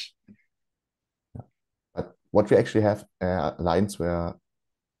French? But what we actually have lines where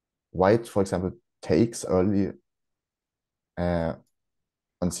white, for example, takes early on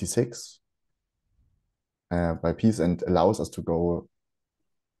c6 by piece and allows us to go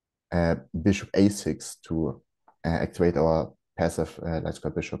bishop a6 to activate our passive light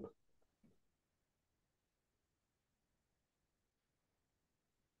square bishop.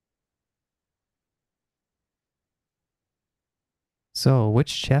 So,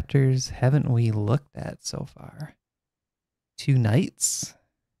 which chapters haven't we looked at so far? Two knights?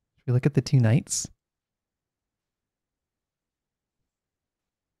 Should we look at the two knights?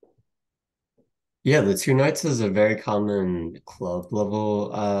 Yeah, the two knights is a very common club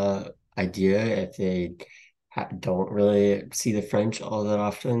level idea. If they don't really see the French all that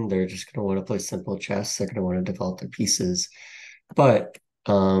often, they're just going to want to play simple chess. They're going to want to develop their pieces. But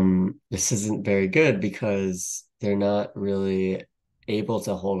this isn't very good because they're not really able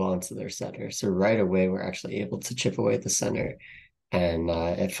to hold on to their center. So right away, we're actually able to chip away at the center, and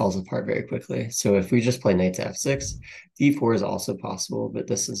it falls apart very quickly. So if we just play knight to f6, d4 is also possible, but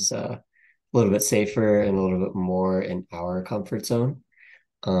this is a little bit safer and a little bit more in our comfort zone.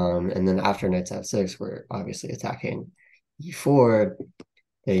 And then after knight to f6, we're obviously attacking e4.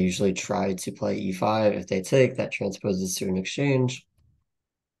 They usually try to play e5. If they take, that transposes to an exchange.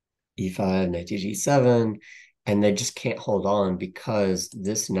 e5, knight to g7, and they just can't hold on because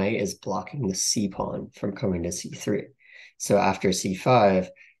this knight is blocking the c pawn from coming to c3. So after c5,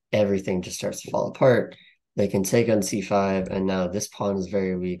 everything just starts to fall apart. They can take on c5, and now this pawn is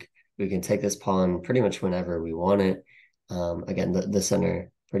very weak. We can take this pawn pretty much whenever we want it. Again, the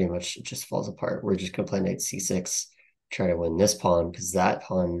center pretty much just falls apart. We're just going to play knight c6, try to win this pawn because that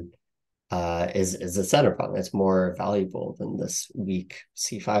pawn is a center pawn. It's more valuable than this weak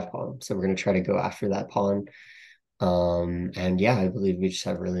c5 pawn. So we're going to try to go after that pawn. And yeah, I believe we just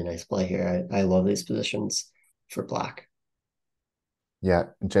have really nice play here. I love these positions for black. Yeah,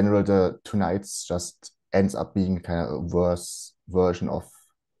 in general, the two knights just ends up being kind of a worse version of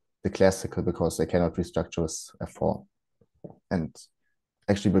the classical because they cannot restructure with f4. And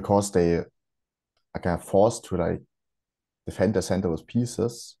actually, because they are kind of forced to like defend the center with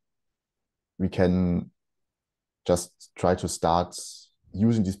pieces, we can just try to start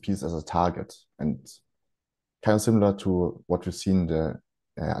using these pieces as a target. And kind of similar to what we've seen in the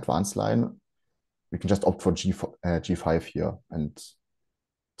advanced line, we can just opt for G5 here and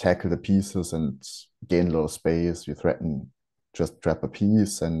tackle the pieces and gain a little space. We threaten just trap a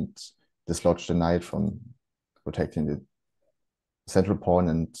piece and dislodge the knight from protecting the central pawn.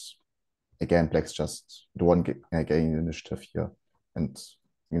 And again, black's just the one gaining the initiative here. And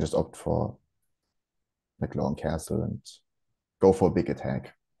you can just opt for like long castle and go for a big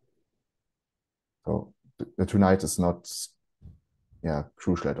attack. So the two knights is not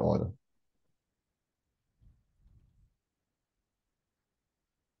crucial at all.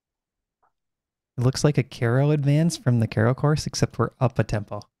 It looks like a Caro advance from the Caro course, except we're up a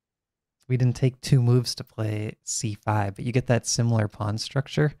tempo. We didn't take 2 moves to play c5, but you get that similar pawn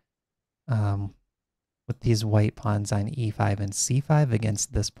structure with these white pawns on e5 and c5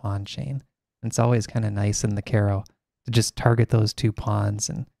 against this pawn chain. And it's always kind of nice in the Caro to just target those 2 pawns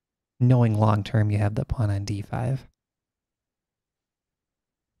and knowing long term you have the pawn on d5.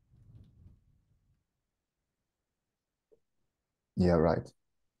 Yeah, right.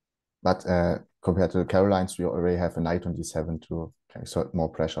 But compared to the Carolines, we already have a knight on d7 to exert more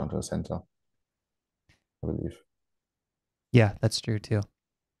pressure onto the center, I believe. Yeah, that's true too.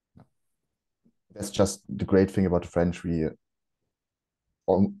 That's just the great thing about the French. We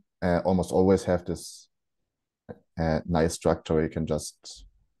almost always have this nice structure. You can just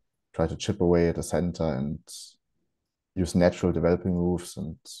try to chip away at the center and use natural developing moves.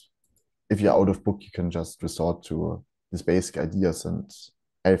 And if you're out of book, you can just resort to these basic ideas, and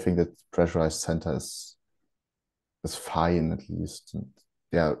everything that pressurized center is fine, at least. And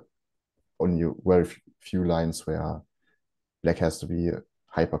there are only very few lines where black has to be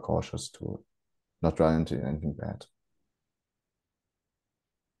hyper cautious to not run into anything bad.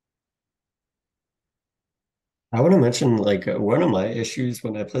 I want to mention like one of my issues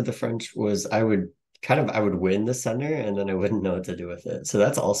when I played the French was I would win the center and then I wouldn't know what to do with it. So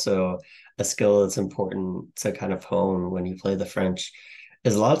that's also a skill that's important to kind of hone when you play the French,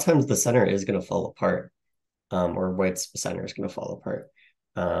 is a lot of times the center is going to fall apart, or white's center is going to fall apart.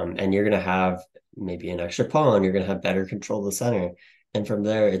 And you're going to have maybe an extra pawn, you're going to have better control of the center. And from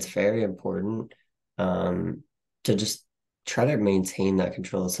there, it's very important to just try to maintain that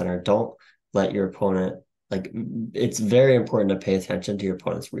control of the center. Don't let your opponent, like, it's very important to pay attention to your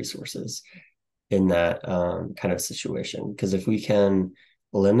opponent's resources in that kind of situation. Because if we can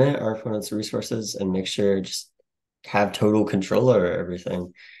limit our opponent's resources and make sure just have total control over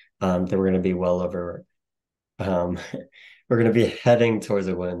everything, then we're going to be well over um, we're going to be heading towards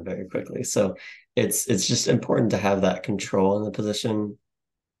a win very quickly. So it's just important to have that control in the position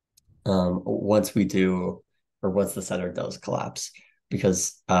once we do, or once the center does collapse,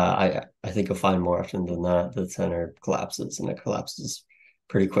 because I think you'll find more often than not the center collapses, and it collapses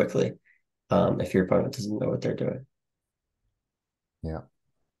pretty quickly if your opponent doesn't know what they're doing. Yeah.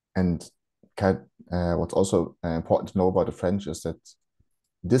 And what's also important to know about the French is that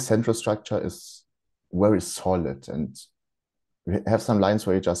this central structure is very solid, and we have some lines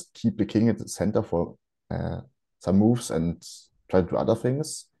where you just keep the king at the center for some moves and try to do other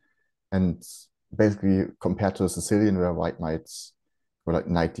things. And basically, compared to the Sicilian, where white might go like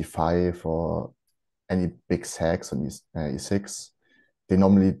knight d5 or any big sacks on e6, they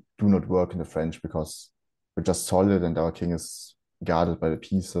normally do not work in the French because we're just solid and our king is guarded by the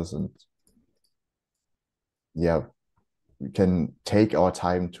pieces. And yeah, we can take our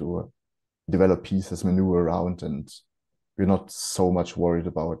time to develop pieces, maneuver around, and we're not so much worried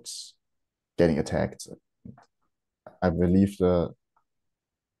about getting attacked. I believe the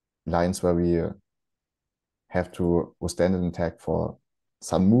lines where we have to withstand an attack for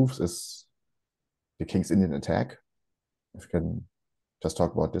some moves is the King's Indian attack. If you can just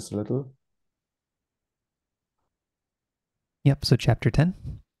talk about this a little. Yep, so chapter 10.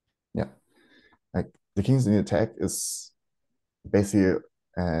 Yeah. Like the King's Indian attack is basically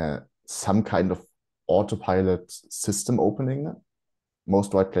some kind of autopilot system opening.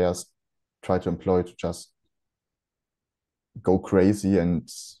 Most white players try to employ to just go crazy and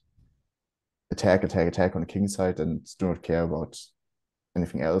attack on the king side and do not care about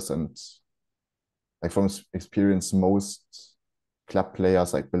anything else. And like from experience, most club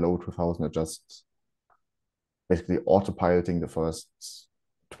players like below 2000 are just basically autopiloting the first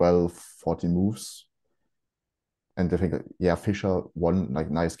 12, 40 moves. And I think, yeah, Fischer won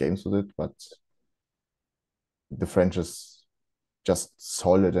like nice games with it, but the French is just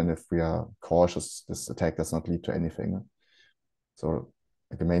solid. And if we are cautious, this attack does not lead to anything. So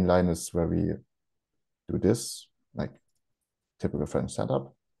like, the main line is where we do this, like typical French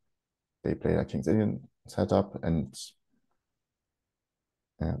setup. They play a King's Indian setup, and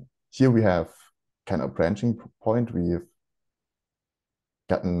here we have kind of branching point. We've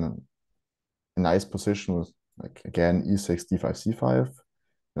gotten a nice position with, like, again, e6, d5, c5,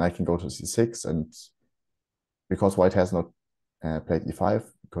 and I can go to c6, and because white has not played e5,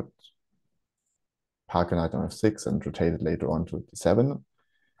 we could park a knight on f6 and rotate it later on to d7.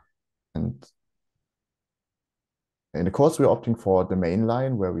 And in the course, we're opting for the main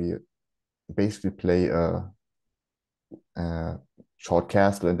line, where we basically play a short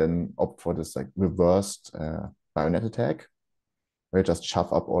castle and then opt for this like reversed bayonet attack, where you just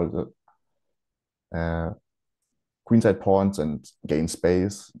shove up all the queenside pawns and gain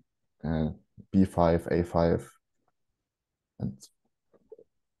space, b5, a5, and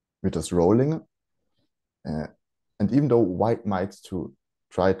we're just rolling. And even though white might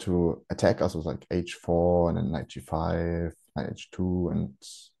try to attack us with like h4 and then knight g5, knight h2, and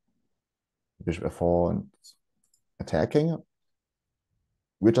bishop f4, and attacking,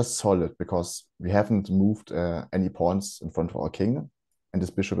 we're just solid because we haven't moved any pawns in front of our king, and this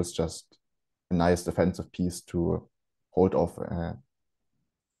bishop is just a nice defensive piece to hold off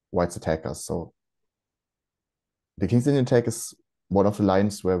white's attackers. So the King's Indian attack is one of the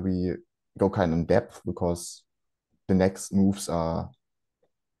lines where we go kind of in depth because the next moves are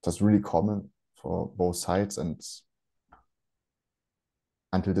just really common for both sides, and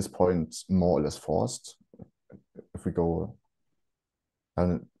until this point, more or less forced. If we go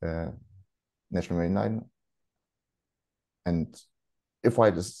down national main line, and if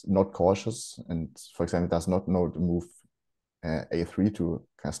white is not cautious and, for example, does not know the move a3 to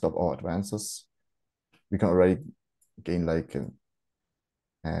kind of stop our advances, we can already gain like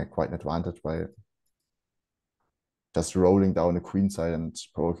quite an advantage by just rolling down the queen side and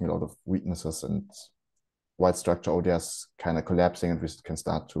provoking a lot of weaknesses, and white structure ODS kind of collapsing, and we can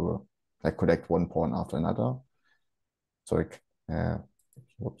start to like collect one pawn after another. So like,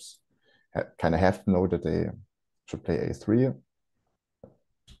 whoops, kind of have to know that they should play a3.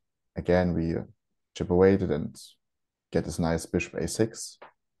 Again, we chip away it and get this nice bishop a6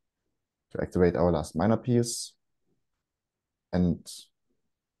 to activate our last minor piece. And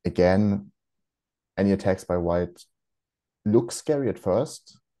again, any attacks by white look scary at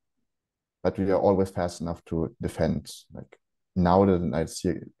first, but we are always fast enough to defend. Like now that the knight's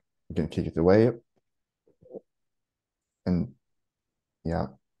here, we can kick it away. And yeah,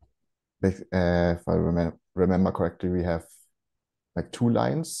 if I remember correctly, we have like two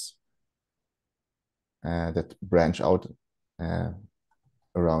lines that branch out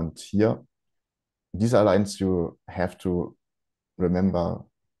around here. These are lines you have to remember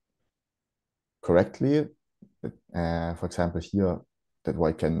correctly. For example, here, that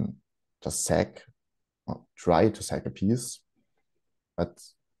white can just sack or try to sack a piece, but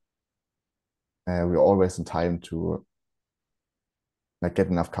we're always in time to like get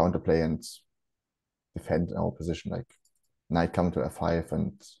enough counterplay and defend our position, like knight coming to f5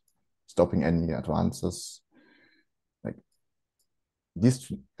 and stopping any advances. Like these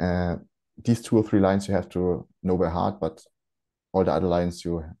two or three lines you have to know by heart, but all the other lines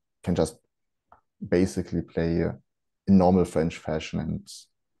you can just basically play in normal French fashion and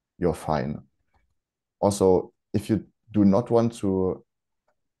you're fine. Also, if you do not want to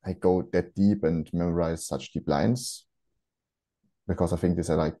like go that deep and memorize such deep lines, because I think these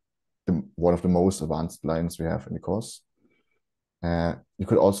are like one of the most advanced lines we have in the course, you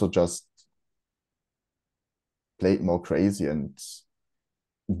could also just play it more crazy and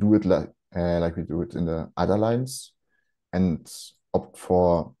do it like we do it in the other lines, and opt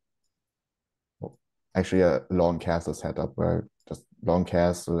for actually a long castle setup where just long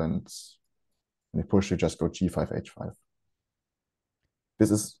castle, and when you push, you just go g5, h5.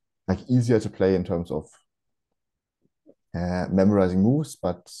 This is like easier to play in terms of memorizing moves,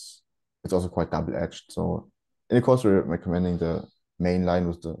 but it's also quite double-edged. So in the course, we're recommending the main line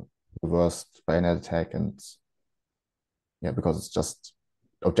with the reversed bayonet attack, and yeah, because it's just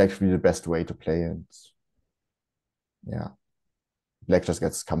objectively the best way to play, and yeah, black just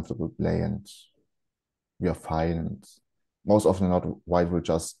gets comfortable play and we are fine. And most often not, white will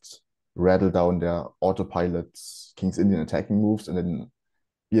just rattle down their autopilot King's Indian attacking moves, and then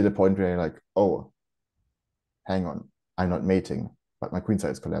be at the point where you're like, oh, hang on, I'm not mating, but my queen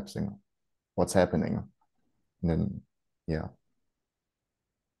side is collapsing. What's happening? And then, yeah,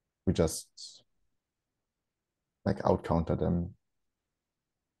 we just like out counter them.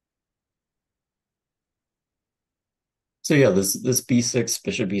 So yeah, this b6,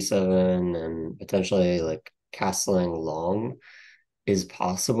 bishop b7, and potentially like castling long is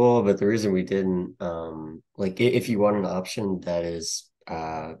possible, but the reason we didn't, like if you want an option that is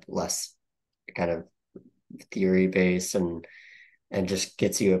less kind of theory based and just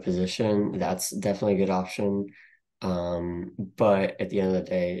gets you a position, that's definitely a good option. But at the end of the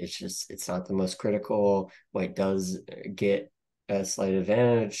day, it's not the most critical. White does get a slight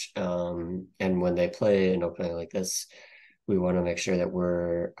advantage. And when they play an opening like this, we want to make sure that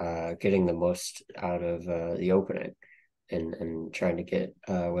we're getting the most out of the opening and trying to get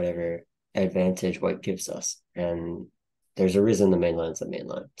whatever advantage white gives us. And there's a reason the main line's the main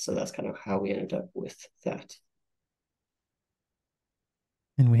line. So that's kind of how we ended up with that.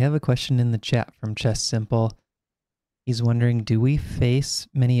 And we have a question in the chat from Chess Simple. He's wondering, do we face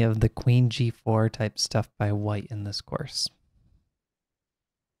many of the queen g4 type stuff by white in this course?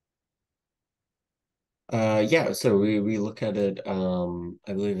 Yeah, so we look at it,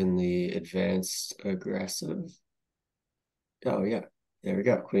 I believe in the advanced aggressive. Oh yeah, there we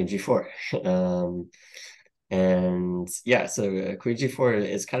go, queen g4. And yeah, so queen g4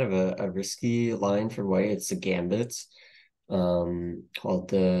 is kind of a risky line for white. It's a gambit called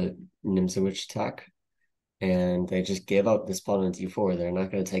the Nimzowitsch attack. And they just give up this pawn on d4. They're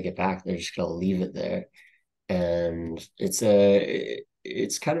not going to take it back. They're just going to leave it there. And it's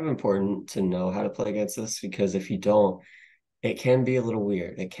kind of important to know how to play against this, because if you don't, it can be a little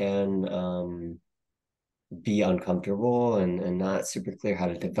weird. It can be uncomfortable and not super clear how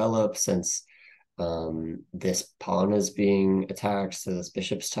to develop, since this pawn is being attacked, so this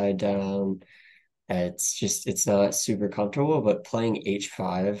bishop's tied down. It's not super comfortable, but playing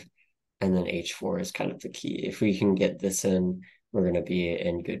h5 and then h4 is kind of the key. If we can get this in, we're going to be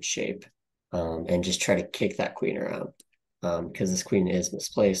in good shape. And just try to kick that queen around, because this queen is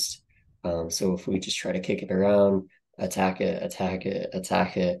misplaced. So if we just try to kick it around, attack it, attack it,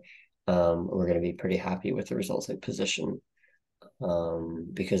 attack it, we're going to be pretty happy with the resulting position.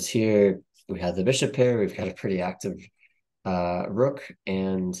 Because here we have the bishop pair, we've got a pretty active rook,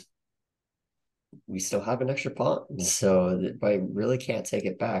 and we still have an extra pawn. So I really can't take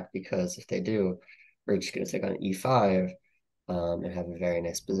it back, because if they do, we're just going to take on e5 and have a very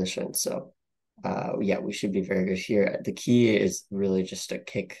nice position. So yeah, we should be very good here. The key is really just to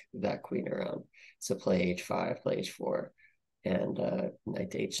kick that queen around. So play h5, play h4, and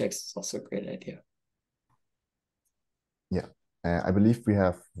knight to h6 is also a great idea. Yeah. I believe we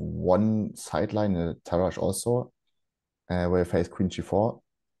have one sideline in Tarrasch also, where we face queen g4,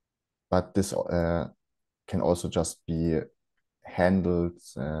 but this can also just be handled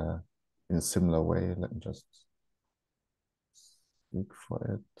in a similar way. Let me just look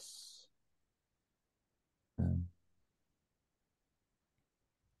for it.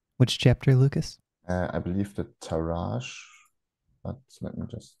 Which chapter, Lucas? I believe the Tarrasch, but let me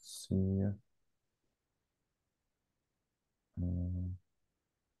just see. Mm.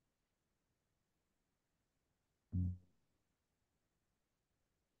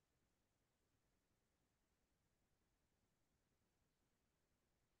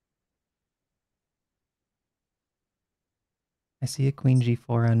 I see a queen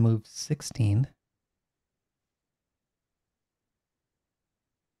g4 on move 16.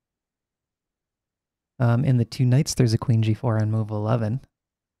 In the two knights, there's a queen g4 on move 11.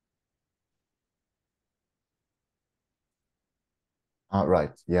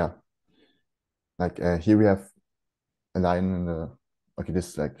 Right, yeah. Like here we have a line in the, okay, this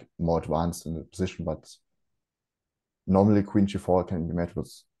is like more advanced in the position, but normally queen g4 can be met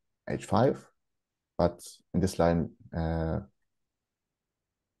with h5, but in this line,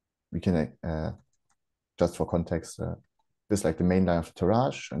 we can, just for context, this is like the main line of the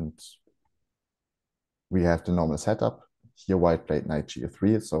Tarrasch, and we have the normal setup. Here white played knight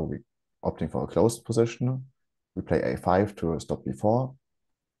g3, so we opting for a closed position. We play a5 to stop b4,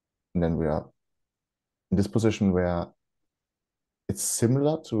 and then we are in this position where it's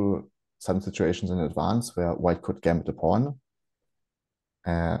similar to some situations in advance where white could gambit a pawn.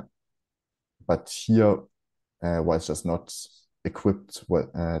 But here, white's just not equipped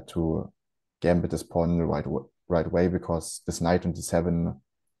to gambit this pawn in the right way, because this knight on d7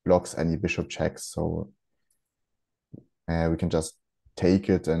 blocks any bishop checks. So we can just take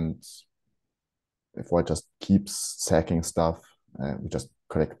it, and if white just keeps sacking stuff, we just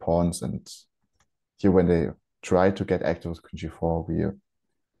collect pawns. And here, when they try to get active with queen g4, we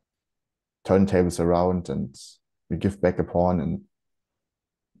turn tables around and we give back a pawn, and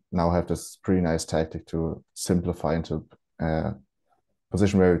now have this pretty nice tactic to simplify into a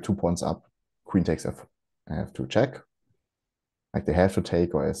position where we're 2 pawns up, queen takes f2 check. Like they have to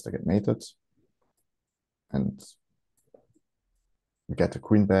take, or else they get mated. And we get the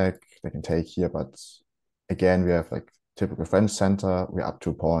queen back, they can take here, but again, we have like typical French center, we're up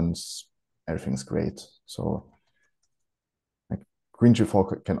 2 pawns, everything's great. So like queen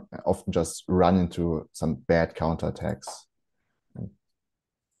g4 can often just run into some bad counterattacks.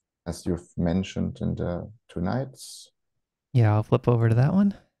 As you've mentioned in the 2 knights. Yeah, I'll flip over to that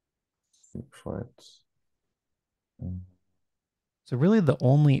one. Look for it. So really the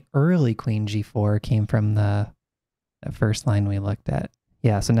only early queen g4 came from the first line we looked at.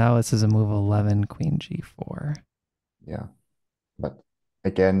 Yeah, so now this is a move 11, queen g4. Yeah, but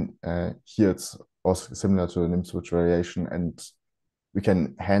again, here it's also similar to the Nimzowitsch variation, and we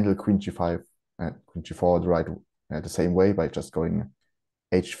can handle queen g5 and queen g4 the same way by just going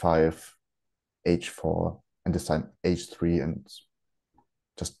h5, h4, and this time h3, and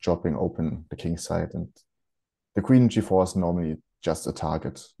just dropping open the king side. And the queen g4 is normally just a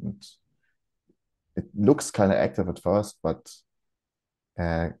target, and it looks kind of active at first, but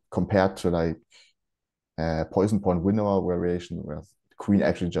compared to like poison pawn winnow variation, where the queen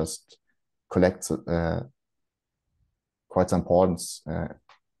actually just collects quite some pawns.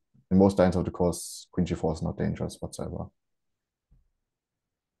 In most lines of the course, queen g4 is not dangerous whatsoever.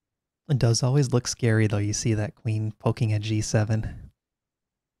 It does always look scary, though. You see that queen poking at g7.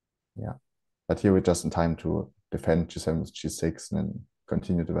 Yeah, but here we're just in time to defend g7 with g6 and then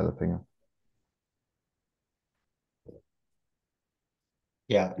continue developing.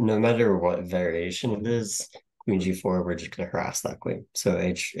 Yeah, no matter what variation it is, queen g4, we're just going to harass that queen. So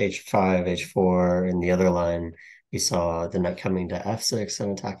h5, h4, in the other line, we saw the knight coming to f6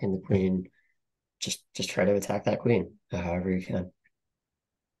 and attacking the queen. Just try to attack that queen however you can.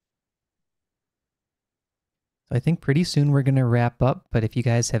 So I think pretty soon we're going to wrap up, but if you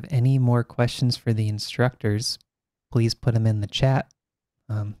guys have any more questions for the instructors, please put them in the chat.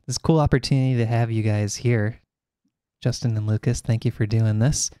 This cool opportunity to have you guys here. Justin and Lucas, thank you for doing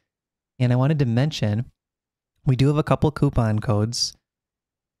this. And I wanted to mention, we do have a couple coupon codes.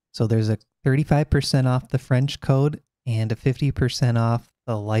 So there's a 35% off the French code and a 50% off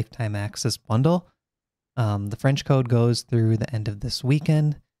the lifetime access bundle. The French code goes through the end of this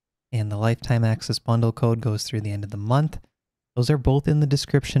weekend, and the lifetime access bundle code goes through the end of the month. Those are both in the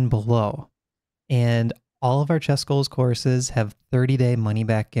description below. And all of our ChessGoals courses have 30-day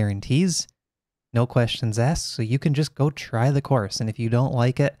money-back guarantees. No questions asked, so you can just go try the course. And if you don't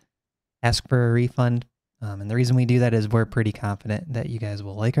like it, ask for a refund. And the reason we do that is we're pretty confident that you guys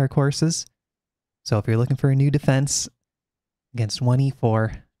will like our courses. So if you're looking for a new defense against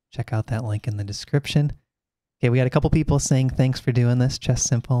 1e4, check out that link in the description. Okay, we got a couple people saying thanks for doing this, Chess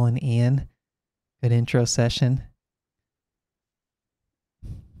Simple and Ian. Good intro session.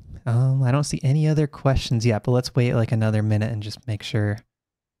 I don't see any other questions yet, but let's wait like another minute and just make sure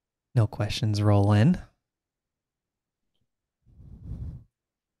no questions roll in.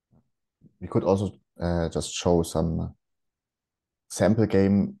 We could also just show some sample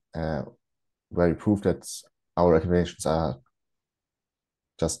game where we prove that our recommendations are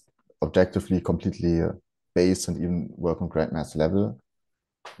just objectively completely based and even work on Grandmaster level.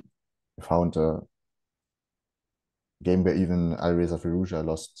 We found a game where even Alireza Firouzja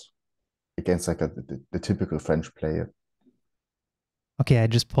lost against like the typical French player. Okay, I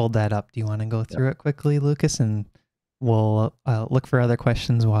just pulled that up. Do you want to go through it quickly, Lucas? And we'll look for other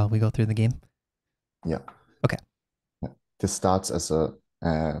questions while we go through the game. Yeah. Okay. This starts as a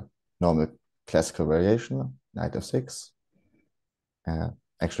normal classical variation, knight f6.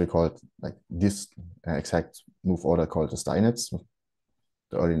 Actually called like this exact move order called the Steinitz,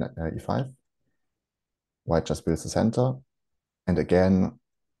 the early e5. White just builds the center. And again,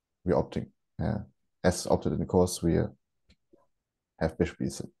 we're opting, as opted in the course, we have bishop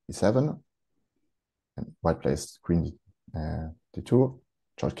e7. And white plays queen d2,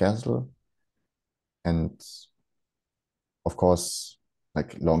 short castle. And of course,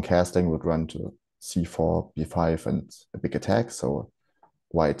 like long castling would run to c4, b5, and a big attack. So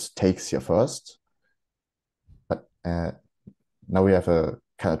white takes here first. But now we have a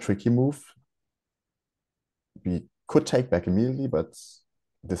kind of tricky move. We could take back immediately, but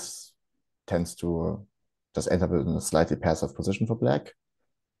this tends to just end up in a slightly passive position for black.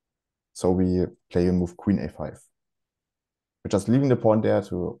 So we play a move queen a5. We're just leaving the pawn there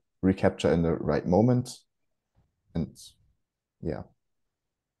to recapture in the right moment. And yeah,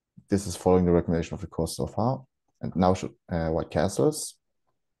 this is following the recommendation of the course so far. And now white castles.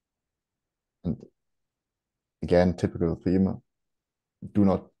 And again, typical theme. We do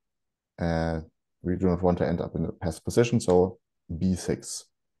not want to end up in a passive position, so b6,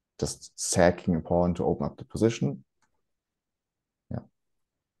 just sacking a pawn to open up the position. Yeah,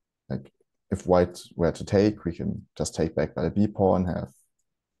 like if white were to take, we can just take back by the b pawn, have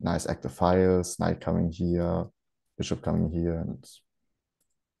nice active files, knight coming here, bishop coming here,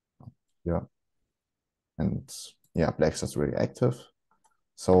 and yeah, black's just really active.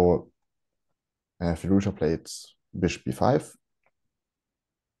 So Firouzja played bishop b5.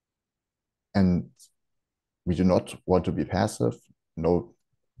 And we do not want to be passive. No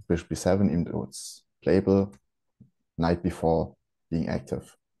bishop b7, even though it's playable. Knight b4 being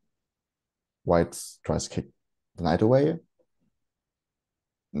active. White tries to kick the knight away.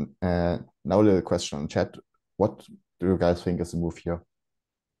 Now the question on chat. What do you guys think is the move here?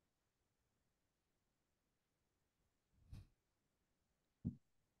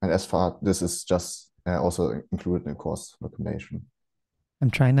 And as far, this is just also included in course recommendation. I'm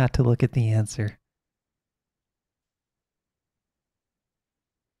trying not to look at the answer.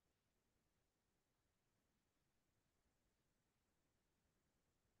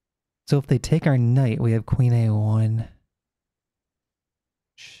 So if they take our knight, we have queen a1.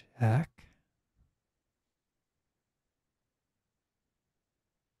 Check.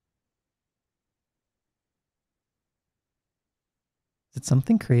 Is it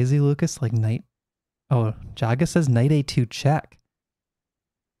something crazy, Lucas? Like knight? Oh, Jaga says knight a2 check.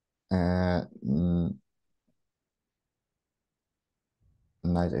 Uh, mm,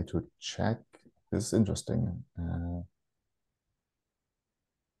 Knight a2 check. This is interesting.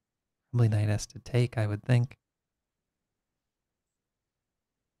 Probably knight has to take, I would think.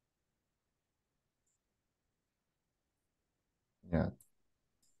 Yeah,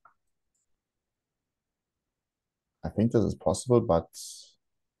 I think this is possible, but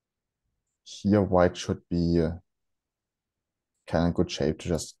here white should be kind of good shape to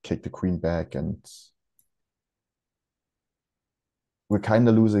just kick the queen back, and we're kind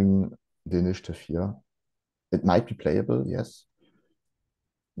of losing the initiative here. It might be playable, yes,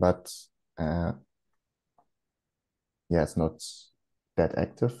 but uh, yeah, it's not that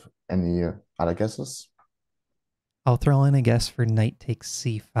active. Any other guesses? I'll throw in a guess for knight takes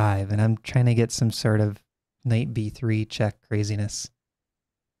c5, and I'm trying to get some sort of knight b3 check craziness.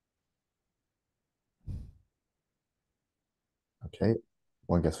 Okay,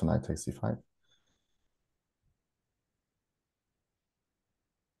 one guess for knight takes c5.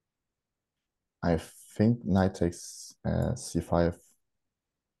 I think knight takes c5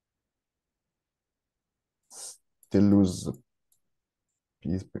 still lose the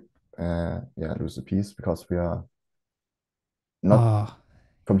piece. Yeah, lose the piece because we are not Oh,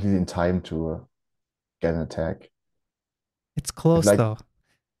 completely in time to get an attack. it's If close like though.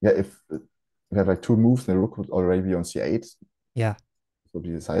 yeah, if we have like two moves, then the rook would already be on c8. Yeah. It would be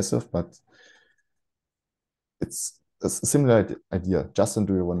decisive, but it's a similar idea. Justin,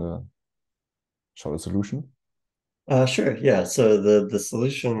 do you want to show the solution? Sure, yeah. So the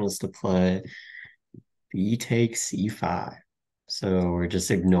solution is to play b takes c5. So we're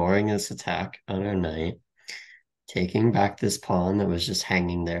just ignoring this attack on our knight, taking back this pawn that was just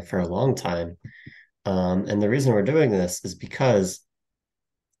hanging there for a long time. And the reason we're doing this is because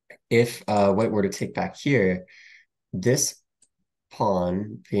if white were to take back here, this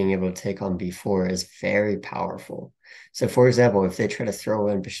pawn being able to take on b4 is very powerful. So for example, if they try to throw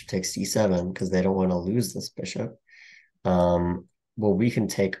in bishop takes c7 because they don't want to lose this bishop, well, we can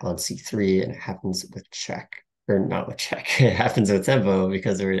take on c3 and it happens with check, or not with check. It happens with tempo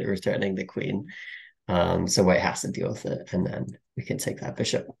because we're threatening the queen. So white has to deal with it, and then we can take that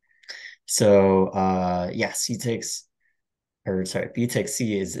bishop. So yeah, b takes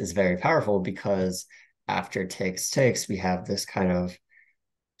c is very powerful because after takes, we have this kind of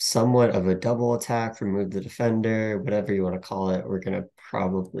somewhat of a double attack, remove the defender, whatever you want to call it. We're gonna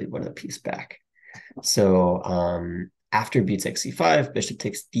probably win a piece back. So after b takes c5, bishop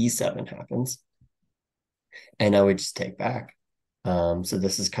takes d7 happens, and now we just take back. So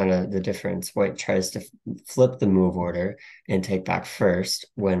this is kind of the difference. White tries to flip the move order and take back first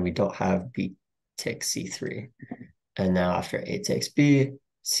when we don't have b takes c3. And now after a takes b,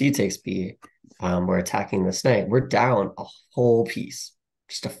 c takes b, we're attacking this knight. We're down a whole piece,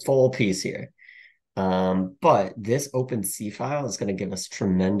 just a full piece here. But this open c file is going to give us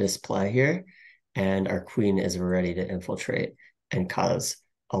tremendous play here, and our queen is ready to infiltrate and cause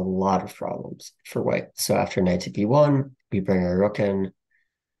a lot of problems for white. So after knight to b1, we bring our rook in,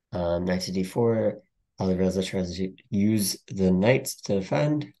 knight to d4. Alireza tries to use the knights to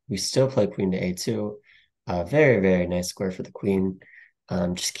defend. We still play queen to a2. Very, very nice square for the queen.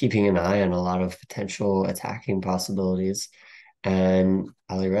 Just keeping an eye on a lot of potential attacking possibilities. And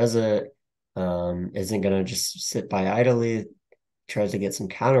Alireza isn't going to just sit by idly, tries to get some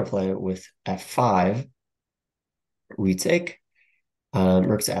counterplay with f5. We take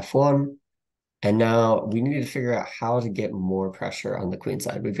rook to f1. And now we need to figure out how to get more pressure on the queen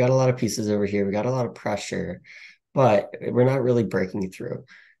side. We've got a lot of pieces over here. We got a lot of pressure, but we're not really breaking through.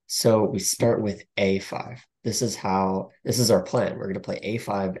 So we start with a5. This is our plan. We're going to play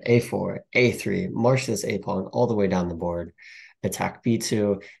a5, a4, a3, march this a pawn all the way down the board, attack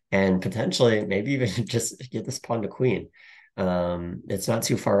b2, and potentially maybe even just get this pawn to queen. It's not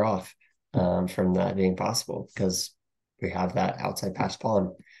too far off from that being possible because we have that outside pass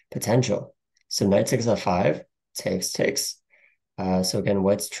pawn potential. So knight takes f5, takes. So again,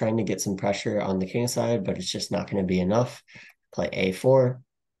 white's trying to get some pressure on the king side, but it's just not going to be enough. Play a4,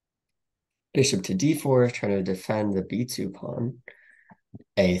 bishop to d4, trying to defend the b2 pawn.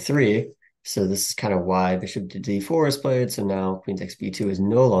 a3. So this is kind of why bishop to d4 is played. So now queen takes b2 is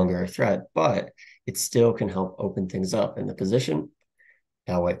no longer a threat, but it still can help open things up in the position.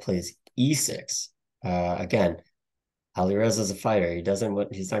 Now white plays e6. Again, Alireza is a fighter.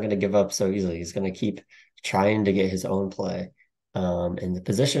 He's not going to give up so easily. He's going to keep trying to get his own play in the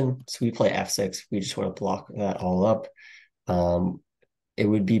position. So we play f6. We just want to block that all up. It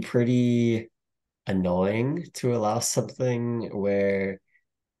would be pretty annoying to allow something where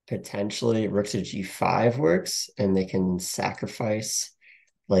potentially rook to g5 works and they can sacrifice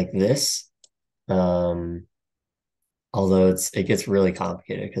like this. Although it gets really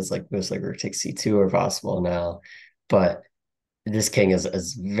complicated because like moves like rook takes c2 are possible now, but this king is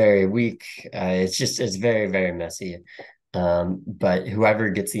very weak. It's very, very messy. But whoever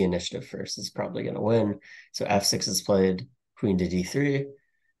gets the initiative first is probably going to win. So f6 is played, queen to d3,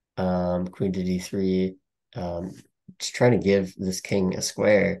 queen to d3, just trying to give this king a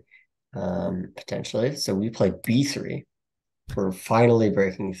square, potentially. So we play b3. We're finally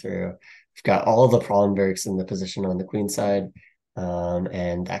breaking through. We've got all the pawn breaks in the position on the queen side,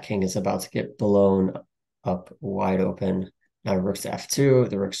 and that king is about to get blown up wide open. Now rook's to f2.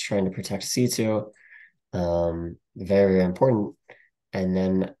 The rook's trying to protect c2. Very, very important. And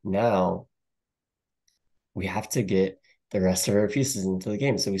then now we have to get the rest of our pieces into the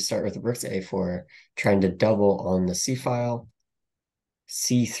game. So we start with rook to a4, trying to double on the c file,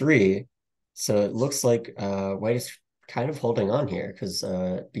 c3. So it looks like white is kind of holding on here because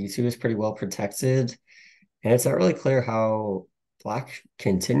b2 is pretty well protected. And it's not really clear how black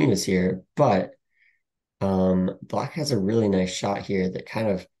continues here, but black has a really nice shot here that kind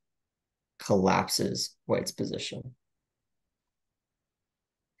of collapses white's position.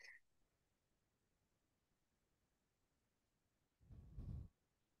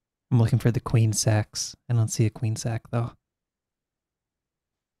 I'm looking for the queen sacks. I don't see a queen sack though.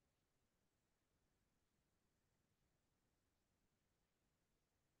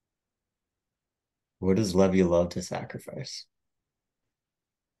 What does Levy love to sacrifice?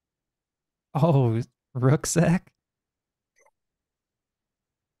 Oh, rook sack?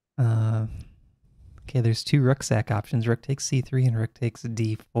 Okay, there's two rook sack options. Rook takes c3 and rook takes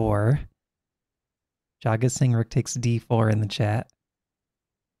d4. Jaga's saying rook takes d4 in the chat.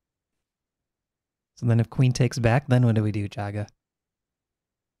 So then if queen takes back, then what do we do, Jaga?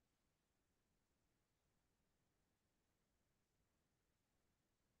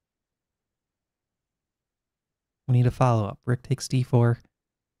 We need a follow-up. Rook takes d4.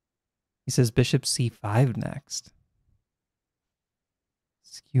 He says bishop c5 next.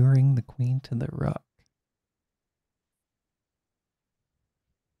 Skewering the queen to the rook.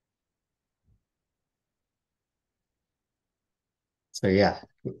 So yeah,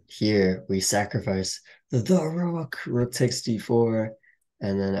 here we sacrifice the rook. Rook takes d4.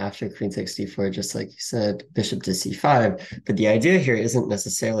 And then after queen takes d4, just like you said, bishop to c5. But the idea here isn't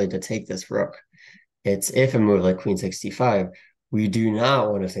necessarily to take this rook. It's if a move like queen takes d5, we do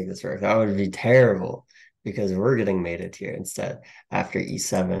not want to take this rook. That would be terrible because we're getting mated here instead after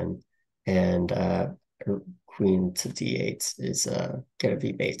e7 and queen to d8 is going to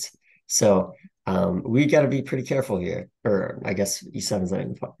be mate. So we got to be pretty careful here. Or I guess e7 is not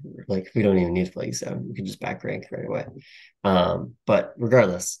even like we don't even need to play e7. We can just back rank right away. But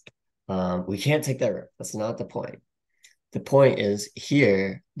regardless, we can't take that rook. That's not the point. The point is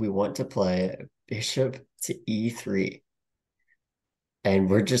here we want to play bishop to e3. And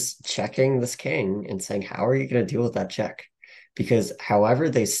we're just checking this king and saying, how are you going to deal with that check? Because however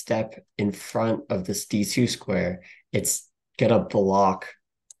they step in front of this d2 square, it's going to block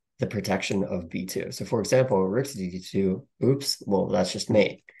the protection of b2. So for example, rook to d2, oops, well, that's just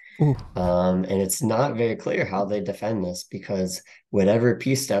mate. And it's not very clear how they defend this because whatever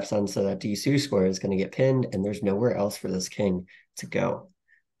piece steps onto that d2 square is going to get pinned and there's nowhere else for this king to go.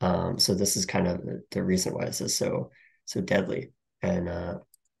 So this is kind of the reason why this is so deadly and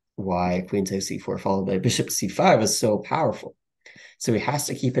why queen takes c4 followed by bishop c5 is so powerful. So he has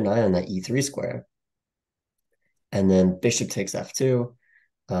to keep an eye on that e3 square. And then bishop takes f2,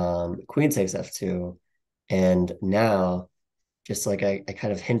 queen takes f2, and now just like I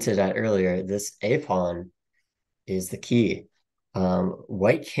kind of hinted at earlier, this a pawn is the key.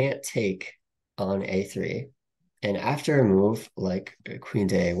 White can't take on a3. And after a move like queen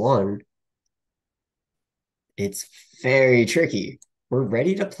to a1, it's very tricky. We're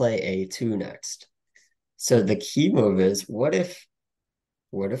ready to play a2 next. So the key move is what if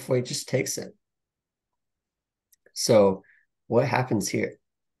white just takes it? So what happens here?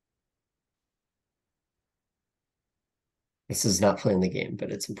 This is not playing the game,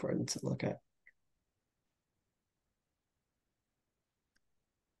 but it's important to look at.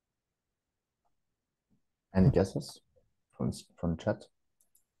 Any guesses from chat?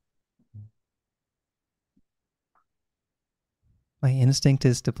 My instinct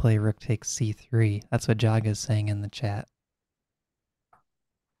is to play rook takes c3. That's what Jaga's saying in the chat.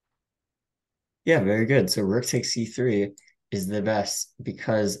 Yeah, very good. So rook takes c3 is the best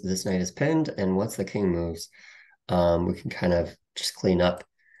because this knight is pinned, and once the king moves, we can kind of just clean up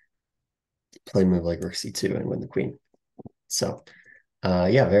play a move like rook c2 and win the queen. So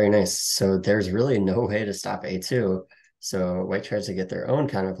yeah, very nice. So there's really no way to stop a2. So white tries to get their own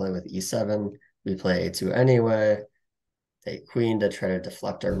counterplay with e7. We play a2 anyway. Take queen to try to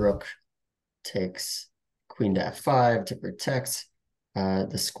deflect our rook. Takes queen to f5 to protect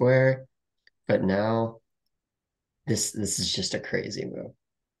the square. But now this is just a crazy move.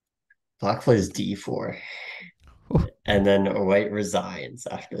 Black plays d4, and then white resigns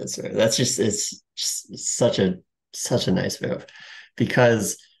after this. That's just it's just such a nice move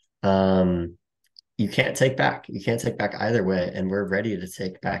because you can't take back. You can't take back either way, and we're ready to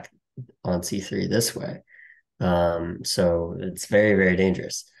take back on c3 this way. So it's very, very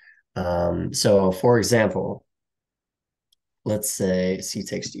dangerous. So for example, let's say c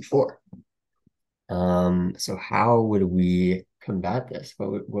takes d4. So how would we combat this?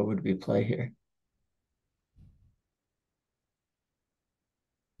 What would we play here?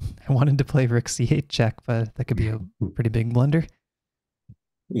 I wanted to play rook c8 check, but that could be a pretty big blunder.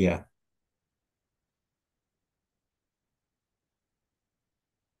 Yeah.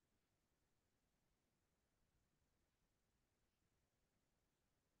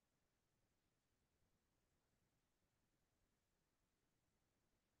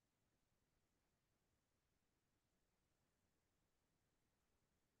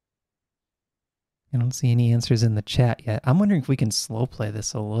 I don't see any answers in the chat yet. I'm wondering if we can slow play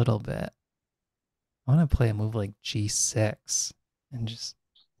this a little bit. I want to play a move like g6 and just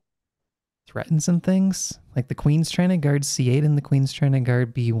threaten some things. Like the queen's trying to guard c8 and the queen's trying to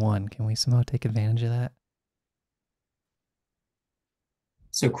guard b1. Can we somehow take advantage of that?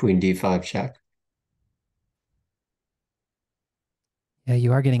 So queen d5 check. Yeah,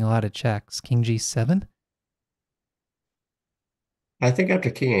 you are getting a lot of checks. King g7? I think after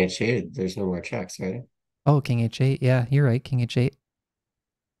king h8, there's no more checks, right? Oh, king h8. Yeah, you're right. King h8.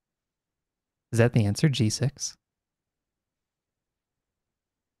 Is that the answer? G6?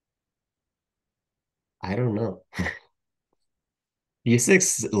 I don't know.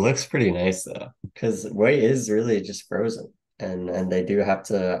 E6 looks pretty nice though, because white is really just frozen, and they do have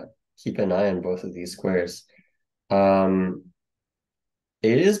to keep an eye on both of these squares. Um,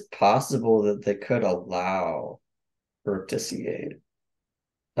 it is possible that they could allow rook to c8.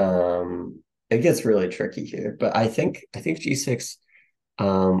 It gets really tricky here, but I think g6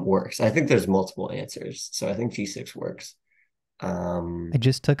 works. I think there's multiple answers, so I think g6 works. I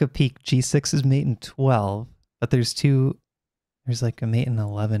just took a peek. G6 is mate in 12, but there's like a mate in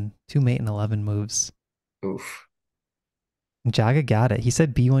 11, two mate in 11 moves. Oof. Jaga got it. He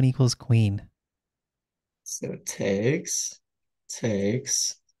said b1 equals queen. So takes.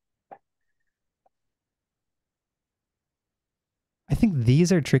 I think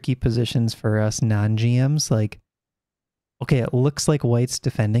these are tricky positions for us non-GMs. Like, okay, it looks like white's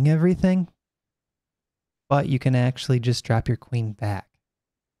defending everything, but you can actually just drop your queen back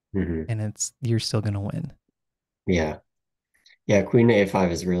and you're still going to win. Yeah. Yeah, queen to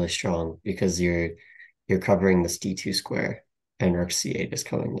a5 is really strong because you're covering this d2 square and rook c8 is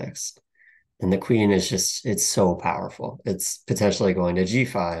coming next. And the queen is just it's so powerful. It's potentially going to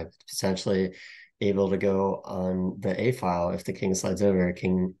g5, potentially able to go on the a file if the king slides over.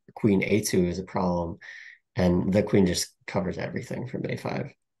 Queen a2 is a problem. And the queen just covers everything from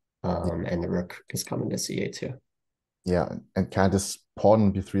a5. And the rook is coming to c8 too. Yeah, and kind of this pawn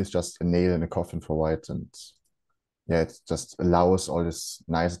on b3 is just a nail in a coffin for white, and yeah, it just allows all these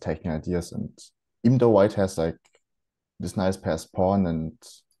nice attacking ideas. And even though white has like this nice passed pawn and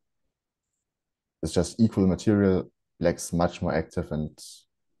it's just equal material, black's much more active and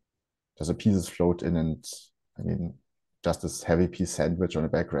just the pieces float in. And I mean, just this heavy piece sandwich on the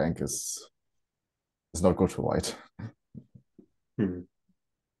back rank is not good for white. Hmm.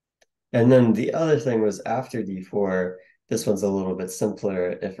 And then the other thing was after d4, this one's a little bit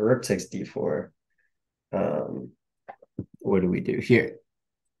simpler. If rook takes d4, um, what do we do here?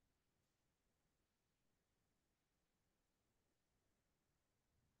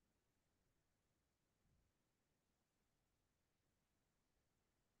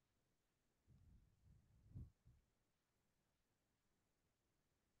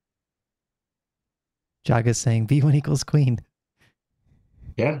 Jaga's saying b1 equals queen.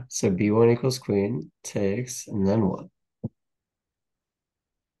 Yeah, so b1 equals queen, takes, and then what?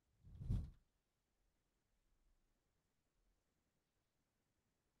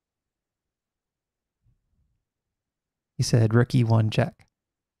 He said rook e1 check.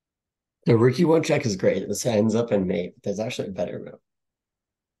 The rook e1 check is great. This ends up in mate. There's actually a better move.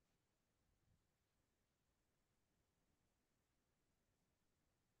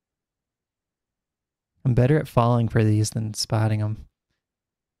 I'm better at falling for these than spotting them.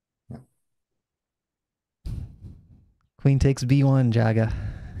 Queen takes b1, Jaga.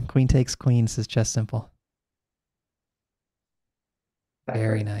 Queen takes queen, says Chess Simple.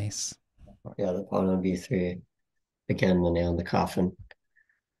 Very nice. Yeah, the pawn on b3. Again, the nail in the coffin.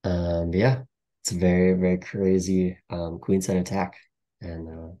 Yeah, it's a very, very crazy queenside attack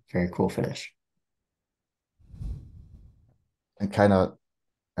and very cool finish. And kind of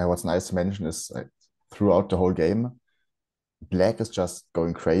what's nice to mention is like, throughout the whole game, Black is just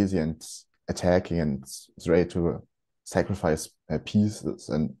going crazy and attacking and is ready to sacrifice pieces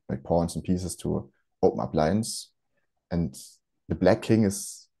and like pawns and pieces to open up lines. And the Black King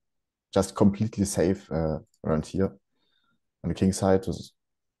is just completely safe around here on the king side with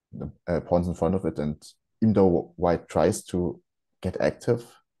the pawns in front of it. And even though White tries to get active,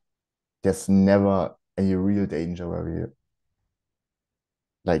 there's never any real danger where we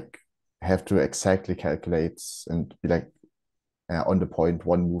like have to exactly calculate and be like on the point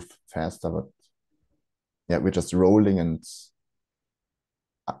one move faster. But yeah, we're just rolling and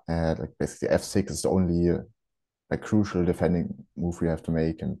like basically f6 is the only like crucial defending move we have to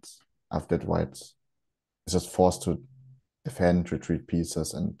make. And after that, White is just forced to defend, retreat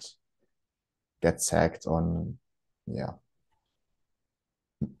pieces, and get sacked on, yeah,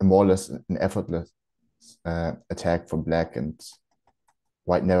 more or less an effortless attack from Black, and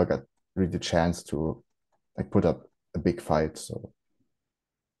White never got really the chance to like put up a big fight. So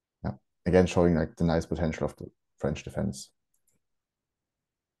yeah, again showing like the nice potential of the French defense.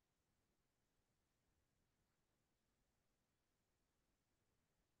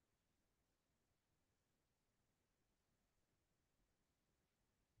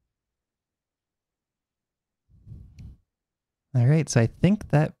 All right, so I think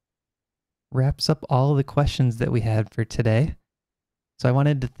that wraps up all the questions that we had for today. So I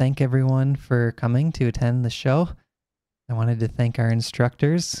wanted to thank everyone for coming to attend the show. I wanted to thank our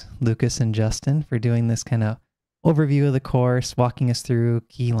instructors, Lukas and Justin, for doing this kind of overview of the course, walking us through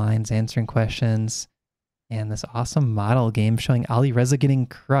key lines, answering questions, and this awesome model game showing Ali Reza getting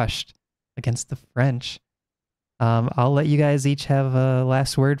crushed against the French. I'll let you guys each have a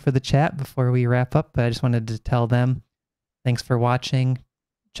last word for the chat before we wrap up, but I just wanted to tell them thanks for watching.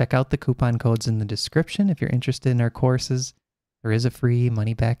 Check out the coupon codes in the description if you're interested in our courses. There is a free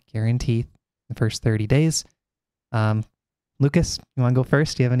money-back guarantee the first 30 days. Lukas, you want to go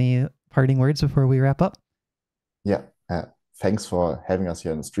first? Do you have any parting words before we wrap up? Yeah, thanks for having us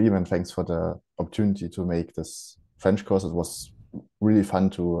here on the stream, and thanks for the opportunity to make this French course. It was really fun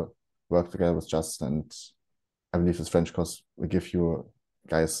to work together with Justin, and I believe this French course will give you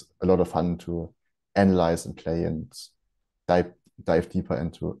guys a lot of fun to analyze and play and dive deeper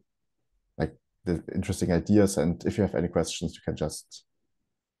into like the interesting ideas. And if you have any questions, you can just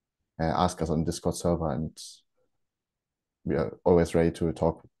ask us on the Discord server, and we are always ready to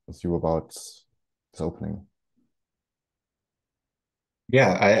talk with you about this opening.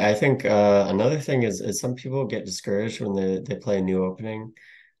 Yeah, I think another thing is some people get discouraged when they play a new opening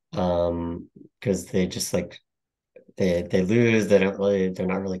because they just like they lose, they're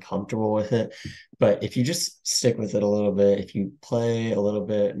not really comfortable with it. But if you just stick with it a little bit, if you play a little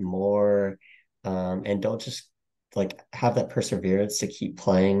bit more, and don't just like have that perseverance to keep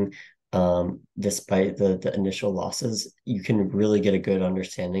playing, despite the initial losses, you can really get a good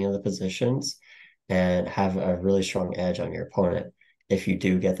understanding of the positions and have a really strong edge on your opponent if you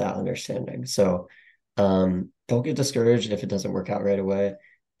do get that understanding. So don't get discouraged if it doesn't work out right away.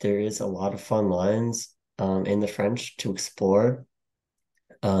 There is a lot of fun lines in the French to explore.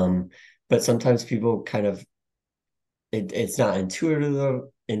 But sometimes people kind of it's not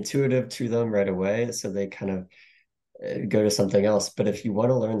intuitive to them right away, so they kind of go to something else. But if you want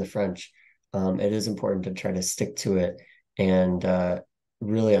to learn the French, it is important to try to stick to it and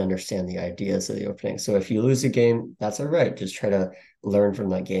really understand the ideas of the opening. So if you lose a game, that's all right. Just try to learn from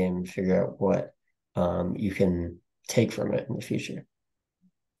that game and figure out what you can take from it in the future.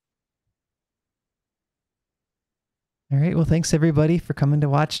 All right. Well, thanks everybody for coming to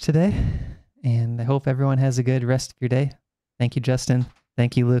watch today. And I hope everyone has a good rest of your day. Thank you, Justin.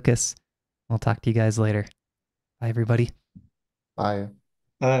 Thank you, Lukas. We'll talk to you guys later. Bye, everybody. Bye.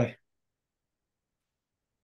 Bye.